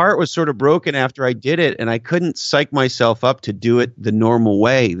my heart was sort of broken after I did it, and I couldn't psych myself up to do it the normal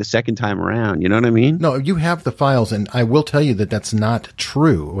way the second time around. You know what I mean? no, you have the files, and I will tell you that that's not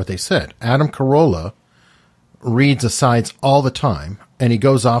true, what they said. Adam Carolla reads asides all the time, and he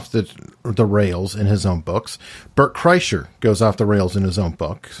goes off the rails in his own books. Bert Kreischer goes off the rails in his own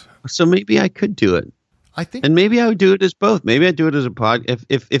books. So maybe I could do it, I think, and maybe I would do it as both. Maybe I'd do it as a pod.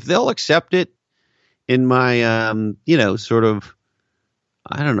 If they'll accept it in my sort of,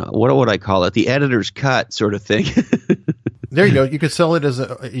 I don't know, what would I call it? The editor's cut sort of thing. there you go. You could sell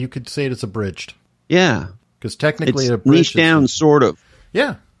it you could say it as abridged. Yeah. Because technically, It's a bridge niche down, sort of.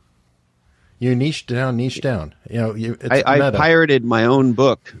 Yeah. You niche down. It's I meta. pirated my own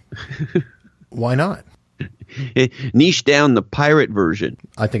book. Why not? Niche down the pirate version.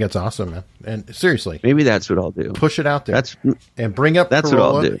 I think it's awesome, man. And seriously, Maybe that's what I'll do. push it out there. And bring up That's what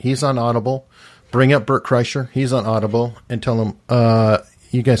I'll Carolla. do. He's on Audible. Bring up Bert Kreischer. He's on Audible. And tell him,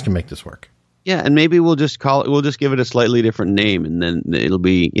 you guys can make this work. Yeah, and maybe we'll just give it a slightly different name, and then it'll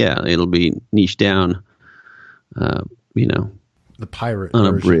be niche down, The pirate version.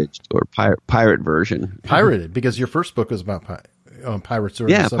 unabridged or pirate version. Pirated, because your first book was about pirates. Or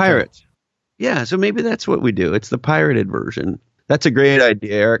Yeah, something. pirates. Yeah, so maybe that's what we do. It's the pirated version. That's a great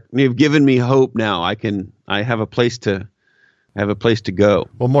idea, Eric. You've given me hope now. I have a place to go.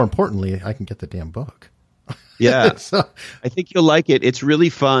 Well, more importantly, I can get the damn book. Yeah. So, I think you'll like it. It's really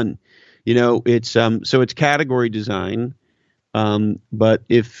fun. It's it's category design. But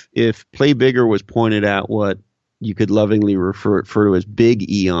if Play Bigger was pointed out what you could lovingly refer to as big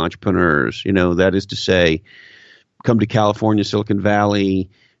E entrepreneurs, that is to say, come to California, Silicon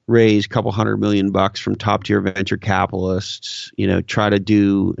Valley, raise a couple $100 million from top tier venture capitalists, try to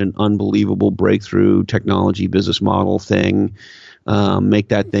do an unbelievable breakthrough technology business model thing, make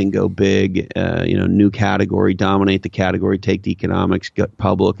that thing go big, new category, dominate the category, take the economics, get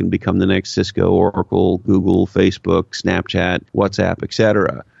public, and become the next Cisco, Oracle, Google, Facebook, Snapchat, WhatsApp,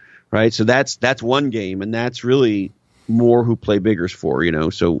 etc. Right? So that's one game, and that's really more who Play Bigger's for,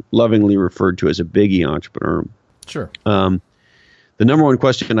 so lovingly referred to as a biggie entrepreneur. sure. The number one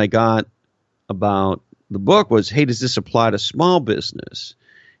question I got about the book was, hey, does this apply to small business?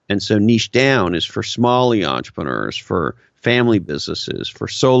 And so niche down is for small entrepreneurs, for family businesses, for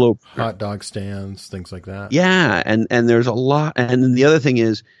solo. Hot dog stands, things like that. Yeah. And there's a lot. And then the other thing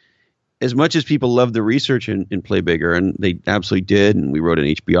is, as much as people love the research in Play Bigger, and they absolutely did, and we wrote an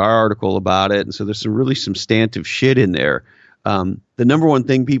HBR article about it. And so there's some really substantive shit in there. The number one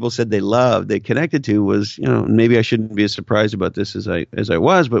thing people said they connected to was, maybe I shouldn't be as surprised about this as I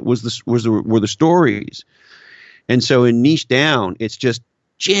was, but were the stories. And so in Niche Down, it's just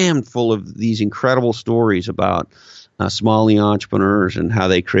jammed full of these incredible stories about small entrepreneurs and how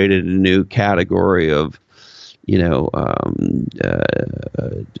they created a new category of,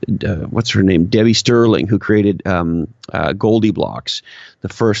 what's her name? Debbie Sterling, who created Goldie Blocks, the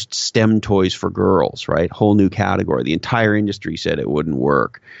first STEM toys for girls, right? Whole new category. The entire industry said it wouldn't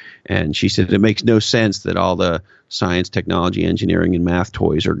work. And she said it makes no sense that all the science, technology, engineering, and math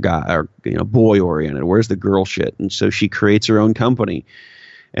toys are boy oriented. Where's the girl shit? And so she creates her own company.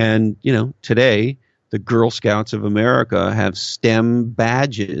 And, today the Girl Scouts of America have STEM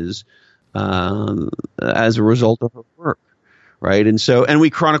badges as a result of her work, right? And we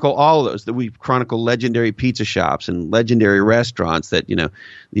chronicle all of those. That we chronicle legendary pizza shops and legendary restaurants that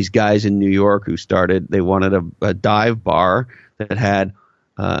these guys in New York who started. They wanted a dive bar that had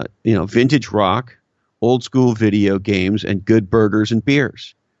vintage rock, old school video games, and good burgers and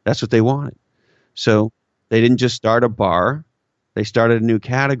beers. That's what they wanted. So they didn't just start a bar; they started a new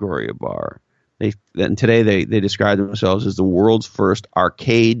category of bar. Today they describe themselves as the world's first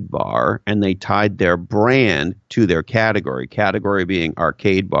arcade bar, and they tied their brand to their category. Category being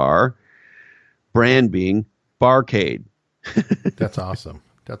arcade bar, brand being barcade. That's awesome.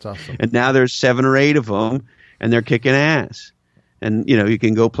 That's awesome. And now there's 7 or 8 of them, and they're kicking ass. And you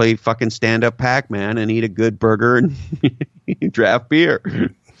can go play fucking stand-up Pac-Man and eat a good burger and draft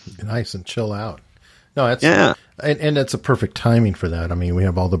beer. Nice and chill out. No, that's yeah. And it's a perfect timing for that. I mean, we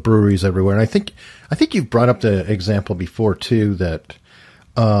have all the breweries everywhere. And I think you've brought up the example before too, that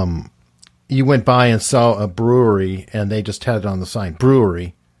you went by and saw a brewery and they just had it on the sign,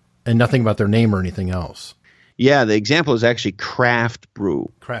 brewery, and nothing about their name or anything else. Yeah, the example is actually Craft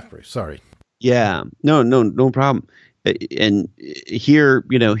Brew. Craft Brew, sorry. Yeah, no problem. And here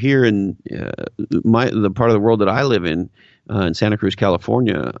in the part of the world that I live in, in Santa Cruz,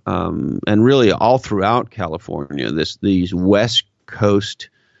 California, and really all throughout California. These West Coast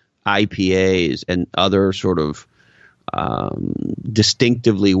IPAs and other sort of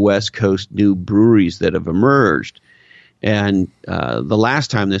distinctively West Coast new breweries that have emerged. And the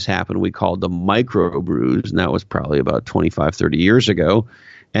last time this happened, we called them microbrews, and that was probably about 25, 30 years ago.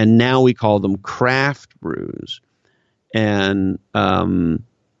 And now we call them craft brews. And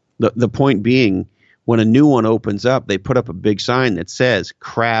the point being, when a new one opens up, they put up a big sign that says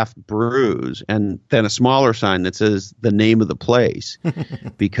craft brews, and then a smaller sign that says the name of the place.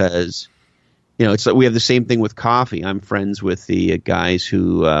 Because, it's like we have the same thing with coffee. I'm friends with the guys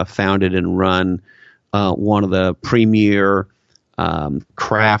who founded and run one of the premier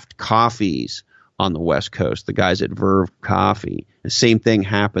craft coffees on the West Coast, the guys at Verve Coffee. The same thing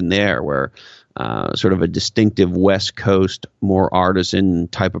happened there, where sort of a distinctive West Coast, more artisan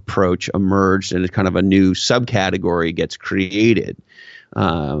type approach emerged, and it's kind of a new subcategory gets created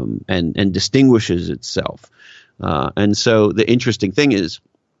and distinguishes itself. And so the interesting thing is,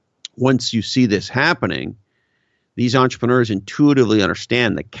 once you see this happening, these entrepreneurs intuitively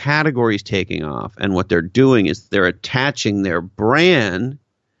understand the category is taking off, and what they're doing is they're attaching their brand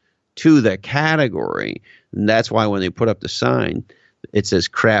to the category. And that's why when they put up the sign, it says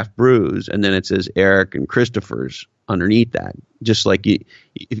craft brews, and then it says Eric and Christopher's underneath that. Just like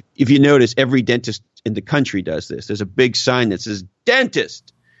if you notice, every dentist in the country does this. There's a big sign that says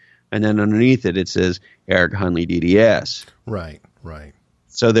dentist, and then underneath it, it says Eric Hunley DDS. Right.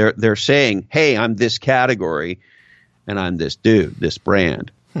 So they're saying, hey, I'm this category, and I'm this dude, this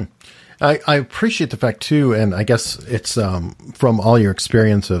brand. I appreciate the fact, too, and I guess it's from all your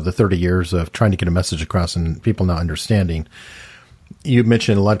experience of the 30 years of trying to get a message across and people not understanding. You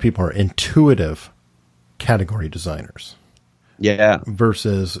mentioned a lot of people are intuitive category designers. Yeah.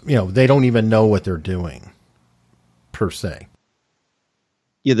 Versus, they don't even know what they're doing, per se.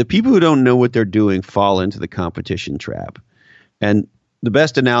 Yeah, the people who don't know what they're doing fall into the competition trap. And the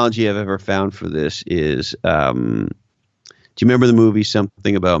best analogy I've ever found for this is, do you remember the movie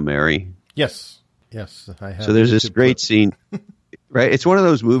Something About Mary? Yes, I have. So there's this great scene, right? It's one of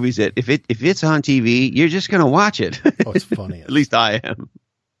those movies that if it's on TV, you're just going to watch it. Oh, it's funny. At least I am.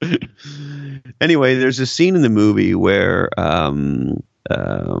 Anyway, there's a scene in the movie where,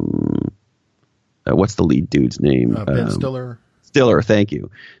 what's the lead dude's name? Ben Stiller. Stiller, thank you.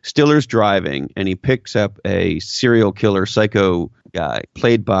 Stiller's driving, and he picks up a serial killer psycho guy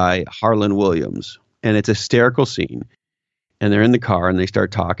played by Harlan Williams, and it's a hysterical scene. And they're in the car, and they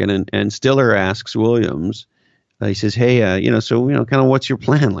start talking, and Stiller asks Williams, he says, hey, kind of what's your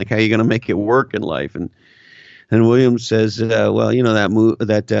plan? Like, how are you going to make it work in life? And Williams says, that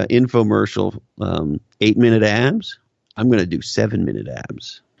infomercial, 8-minute abs, I'm going to do 7-minute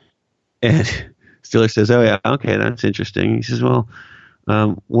abs. And Stiller says, oh, yeah, okay, that's interesting. He says, well,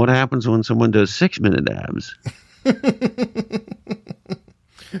 what happens when someone does 6-minute abs?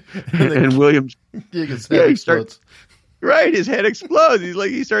 and Williams, his head explodes. Right, his head explodes.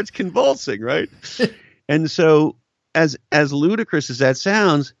 He starts convulsing, right? And so, as ludicrous as that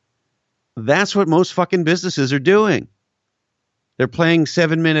sounds, that's what most fucking businesses are doing. They're playing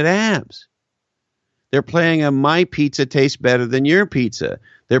 7-minute abs. They're playing a my pizza tastes better than your pizza.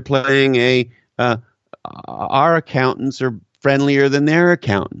 They're playing our accountants are friendlier than their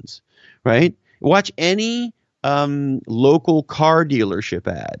accountants, right? Watch any local car dealership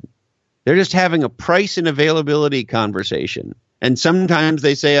ad. They're just having a price and availability conversation. And sometimes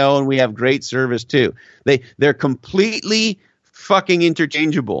they say, oh, and we have great service too. They're completely fucking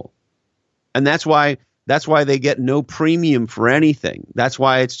interchangeable. And that's why they get no premium for anything. That's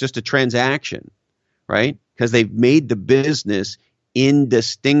why it's just a transaction, right? Because they've made the business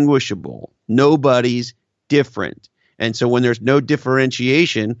indistinguishable. Nobody's different. And so when there's no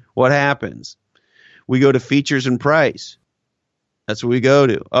differentiation, what happens? We go to features and price. That's what we go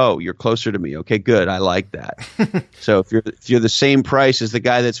to. Oh, you're closer to me. Okay, good. I like that. So if you're the same price as the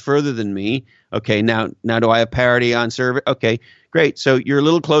guy that's further than me, okay, now do I have parity on service? Okay, great. So you're a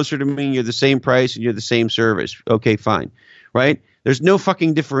little closer to me, you're the same price, and you're the same service. Okay, fine. Right? There's no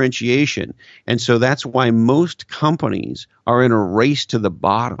fucking differentiation. And so that's why most companies are in a race to the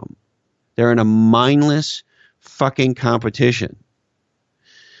bottom. They're in a mindless fucking competition.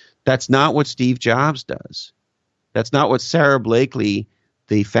 That's not what Steve Jobs does. That's not what Sarah Blakely,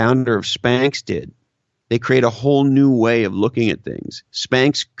 the founder of Spanx, did. They create a whole new way of looking at things.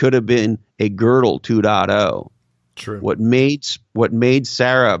 Spanx could have been a Girdle 2.0. True. What made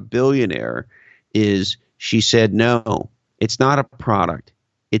Sarah a billionaire is she said, no, it's not a product.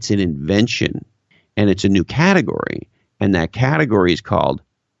 It's an invention, and it's a new category. And that category is called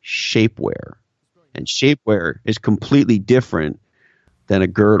shapewear. And shapewear is completely different than a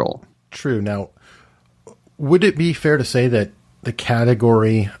girdle. True. Now, would it be fair to say that the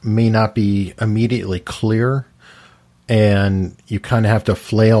category may not be immediately clear and you kind of have to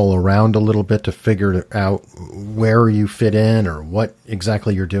flail around a little bit to figure out where you fit in or what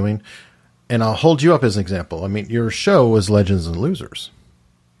exactly you're doing? And I'll hold you up as an example. I mean, your show was Legends and Losers.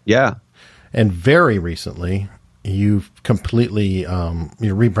 Yeah. And very recently, you've completely,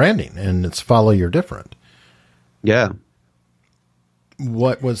 you're rebranding, and it's Follow Your Different. Yeah.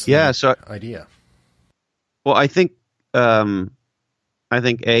 What was the idea? Well, I think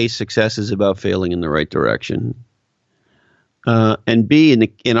A, success is about failing in the right direction. And B,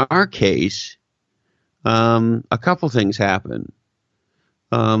 in our case, a couple things happen.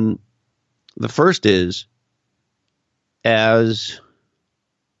 The first is, as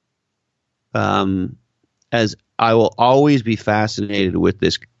I will always be fascinated with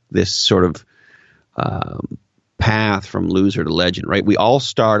this sort of path from loser to legend, right? We all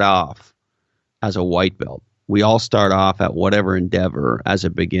start off as a white belt. We all start off at whatever endeavor as a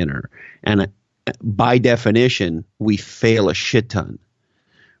beginner. And by definition, we fail a shit ton,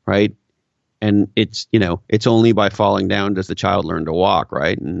 right? And it's only by falling down does the child learn to walk,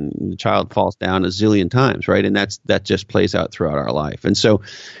 right? And the child falls down a zillion times, right? And that just plays out throughout our life. And so,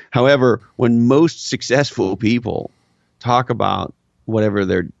 however, when most successful people talk about whatever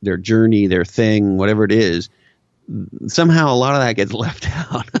their journey, their thing, whatever it is, somehow a lot of that gets left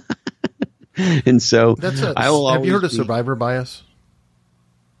out. And so have you heard of survivor bias?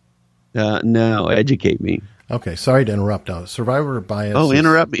 No, educate me. Okay, sorry to interrupt. Survivor bias. Oh,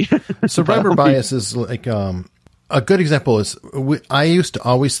 interrupt me. Survivor bias is like a good example is I used to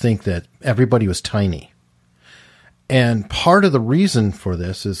always think that everybody was tiny. And part of the reason for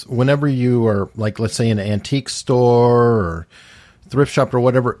this is whenever you are, like, let's say in an antique store or thrift shop or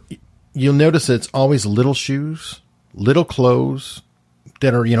whatever, you'll notice it's always little shoes, little clothes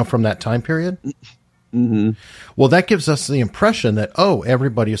that are, from that time period. Mm-hmm. Well, that gives us the impression that,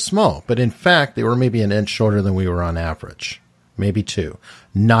 everybody is small. But in fact, they were maybe an inch shorter than we were on average. Maybe 2.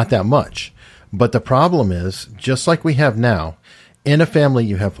 Not that much. But the problem is, just like we have now, in a family,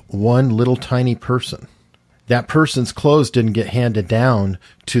 you have one little tiny person. That person's clothes didn't get handed down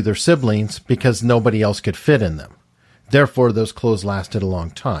to their siblings because nobody else could fit in them. Therefore, those clothes lasted a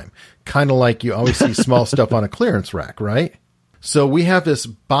long time. Kind of like you always see small stuff on a clearance rack, right? So we have this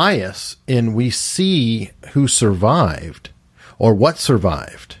bias in we see who survived or what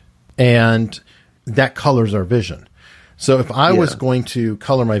survived, and that colors our vision. So if I was going to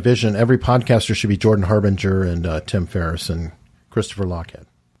color my vision, every podcaster should be Jordan Harbinger and Tim Ferriss and Christopher Lochhead.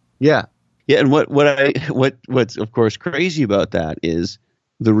 Yeah. Yeah. And what's of course crazy about that is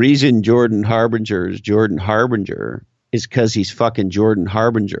the reason Jordan Harbinger is Jordan Harbinger is because he's fucking Jordan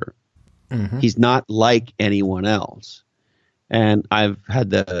Harbinger. Mm-hmm. He's not like anyone else. And I've had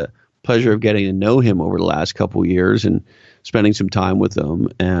the pleasure of getting to know him over the last couple of years and spending some time with him.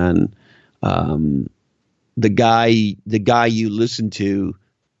 And the guy you listen to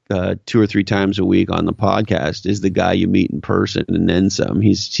 2 or 3 times a week on the podcast is the guy you meet in person and then some.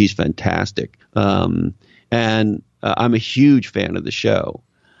 He's fantastic. And I'm a huge fan of the show.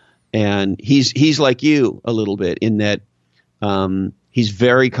 And he's like you a little bit in that he's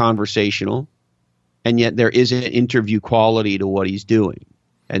very conversational. And yet there is an interview quality to what he's doing.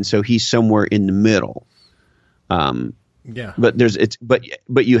 And so he's somewhere in the middle. But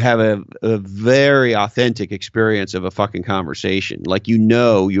you have a very authentic experience of a fucking conversation. Like,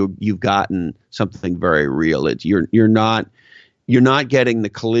 you've gotten something very real. You're not getting the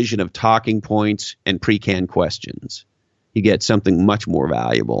collision of talking points and pre-canned questions. You get something much more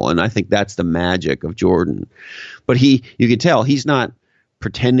valuable. And I think that's the magic of Jordan. But you can tell he's not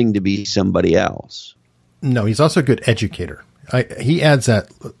pretending to be somebody else. No, he's also a good educator. He adds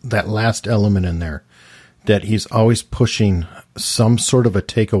that last element in there, that he's always pushing some sort of a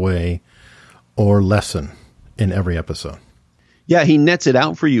takeaway or lesson in every episode. Yeah, he nets it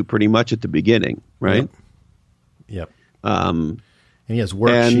out for you pretty much at the beginning, right? Yep. And he has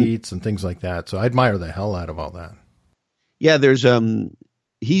worksheets and things like that. So I admire the hell out of all that. Yeah, there's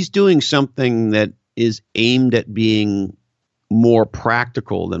he's doing something that is aimed at being more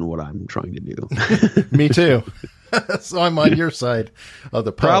practical than what I'm trying to do. Me too. So I'm on your side of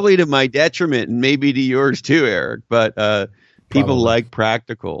the probably to my detriment and maybe to yours too, Eric. But people like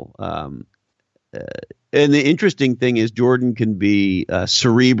practical. And the interesting thing is Jordan can be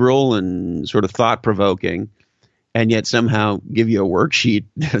cerebral and sort of thought provoking, and yet somehow give you a worksheet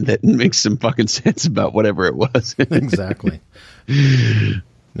that makes some fucking sense about whatever it was. Exactly.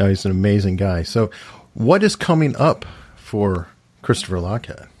 No, he's an amazing guy. So what is coming up for Christopher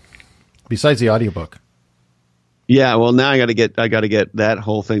Lochhead? besides the audiobook. Yeah, well, now I got to get that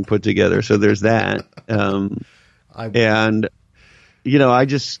whole thing put together. So there's that. And I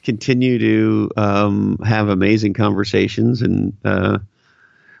just continue to have amazing conversations, and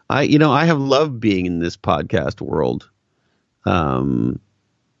I have loved being in this podcast world.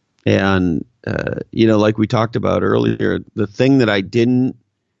 Like we talked about earlier, the thing that I didn't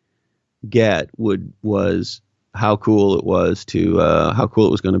get was how cool it was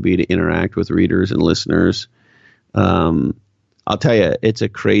going to be to interact with readers and listeners. I'll tell you, it's a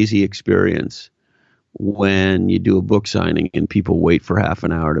crazy experience when you do a book signing and people wait for half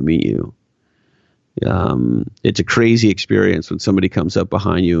an hour to meet you. It's a crazy experience when somebody comes up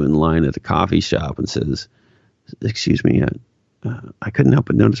behind you in line at the coffee shop and says, "Excuse me, I couldn't help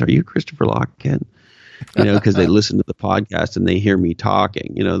but notice, are you Christopher Lochhead?" Because they listen to the podcast and they hear me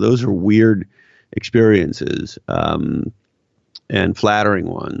talking. Those are weird experiences, and flattering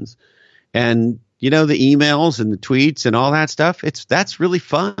ones. And, the emails and the tweets and all that stuff, that's really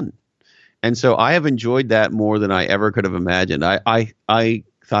fun. And so I have enjoyed that more than I ever could have imagined. I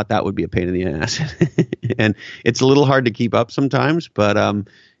thought that would be a pain in the ass. And it's a little hard to keep up sometimes, but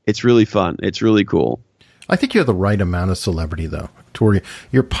it's really fun. It's really cool. I think you have the right amount of celebrity, though, to where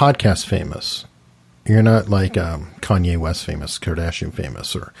you're podcast famous. You're not like Kanye West famous, Kardashian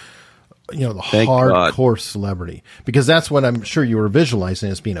famous, or the hardcore celebrity. Because that's what I'm sure you were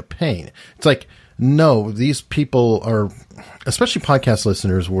visualizing as being a pain. It's like, no, these people are, especially podcast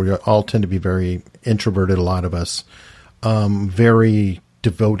listeners, we all tend to be very introverted, a lot of us, very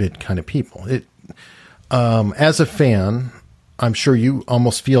devoted kind of people. As a fan, I'm sure you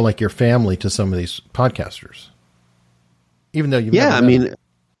almost feel like you're family to some of these podcasters, even though you've never met them.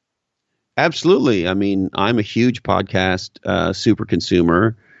 Absolutely. I mean, I'm a huge podcast super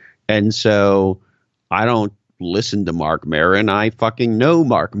consumer, and so I don't listen to Marc Maron. I fucking know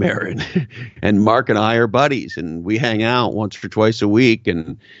Marc Maron, and Mark and I are buddies, and we hang out once or twice a week.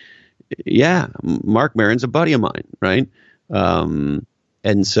 And yeah, Marc Maron's a buddy of mine, right? And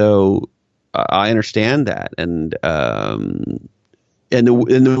so I understand that. And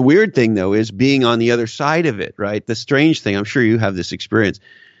the weird thing, though, is being on the other side of it, right? The strange thing, I'm sure you have this experience.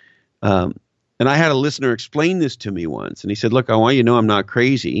 And I had a listener explain this to me once, and he said, "Look, I want you to know I'm not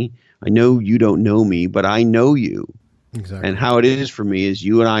crazy. I know you don't know me, but I know you." Exactly. And how it is for me is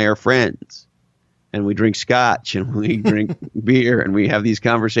you and I are friends, and we drink scotch and we drink beer, and we have these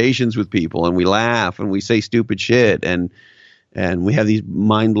conversations with people, and we laugh and we say stupid shit, and we have these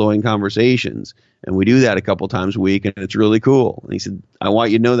mind-blowing conversations, and we do that a couple times a week, and it's really cool. And he said, "I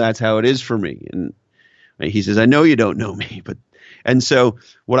want you to know that's how it is for me." And he says, "I know you don't know me, but," and so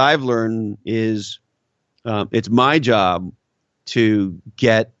what I've learned is it's my job to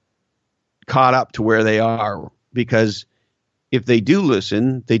get caught up to where they are, because if they do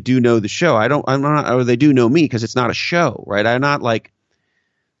listen, they do know the show. I'm not, or they do know me, because it's not a show, right? I'm not like,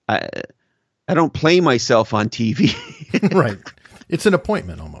 I don't play myself on TV. Right. It's an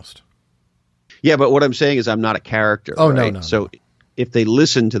appointment almost. Yeah, but what I'm saying is I'm not a character. Oh, right? No. So if they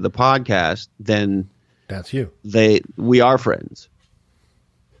listen to the podcast, then that's you. We are friends.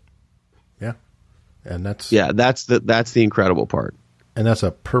 Yeah. And that's the incredible part. And that's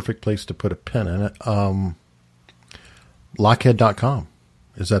a perfect place to put a pin in it. Lochhead.com.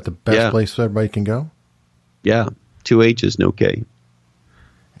 Is that the best place everybody can go? Yeah. 2 H's, no K.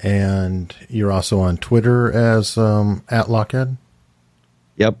 And you're also on Twitter as at Lochhead?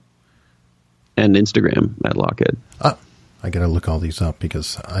 Yep. And Instagram at Lochhead. I got to look all these up,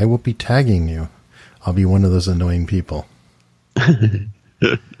 because I will be tagging you. I'll be one of those annoying people. Hey,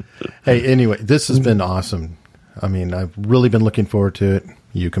 anyway, this has been awesome. I mean, I've really been looking forward to it.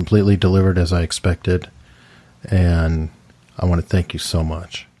 You completely delivered as I expected. And I want to thank you so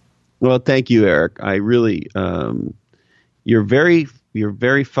much. Well, thank you, Eric. I really, you're very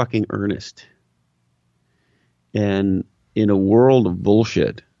fucking earnest. And in a world of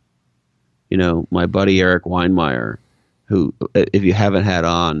bullshit, my buddy Eric Weinmeier, who, if you haven't had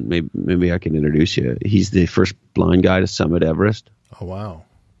on, maybe I can introduce you. He's the first blind guy to summit Everest. Oh, wow.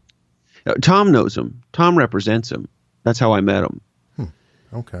 Tom knows him. Tom represents him. That's how I met him.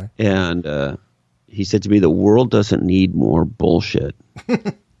 Okay. And he said to me, "The world doesn't need more bullshit."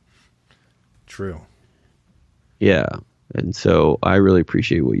 True. Yeah. And so I really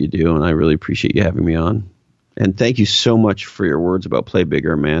appreciate what you do, and I really appreciate you having me on. And thank you so much for your words about Play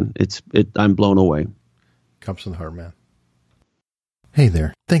Bigger, man. I'm blown away. Comes from the heart, man. Hey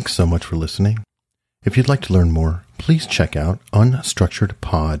there. Thanks so much for listening. If you'd like to learn more, please check out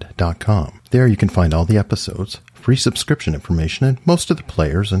unstructuredpod.com. There you can find all the episodes, free subscription information, and most of the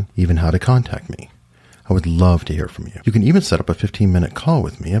players, and even how to contact me. I would love to hear from you. You can even set up a 15-minute call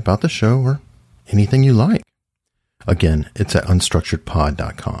with me about the show or anything you like. Again, it's at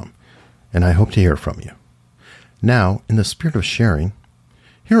unstructuredpod.com, and I hope to hear from you. Now, in the spirit of sharing,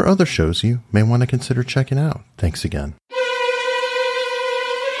 here are other shows you may want to consider checking out. Thanks again.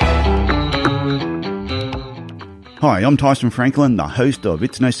 Hi, I'm Tyson Franklin, the host of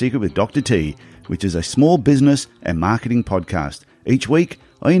It's No Secret with Dr. T, which is a small business and marketing podcast. Each week,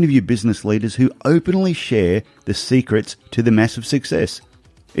 I interview business leaders who openly share the secrets to the massive success.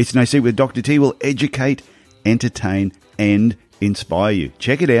 It's No Secret with Dr. T will educate, entertain, and inspire you.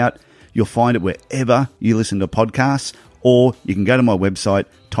 Check it out. You'll find it wherever you listen to podcasts, or you can go to my website,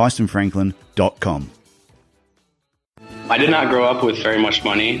 tysonfranklin.com. I did not grow up with very much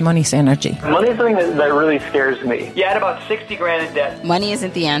money. Money's energy. Money is something that really scares me. You had about 60 grand in debt. Money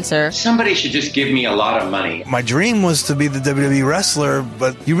isn't the answer. Somebody should just give me a lot of money. My dream was to be the WWE wrestler,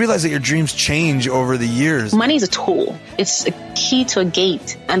 but you realize that your dreams change over the years. Money's a tool. It's a key to a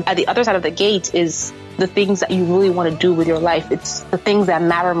gate. And at the other side of the gate is the things that you really want to do with your life. It's the things that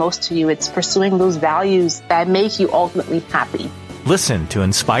matter most to you. It's pursuing those values that make you ultimately happy. Listen to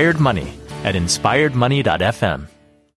Inspired Money at inspiredmoney.fm.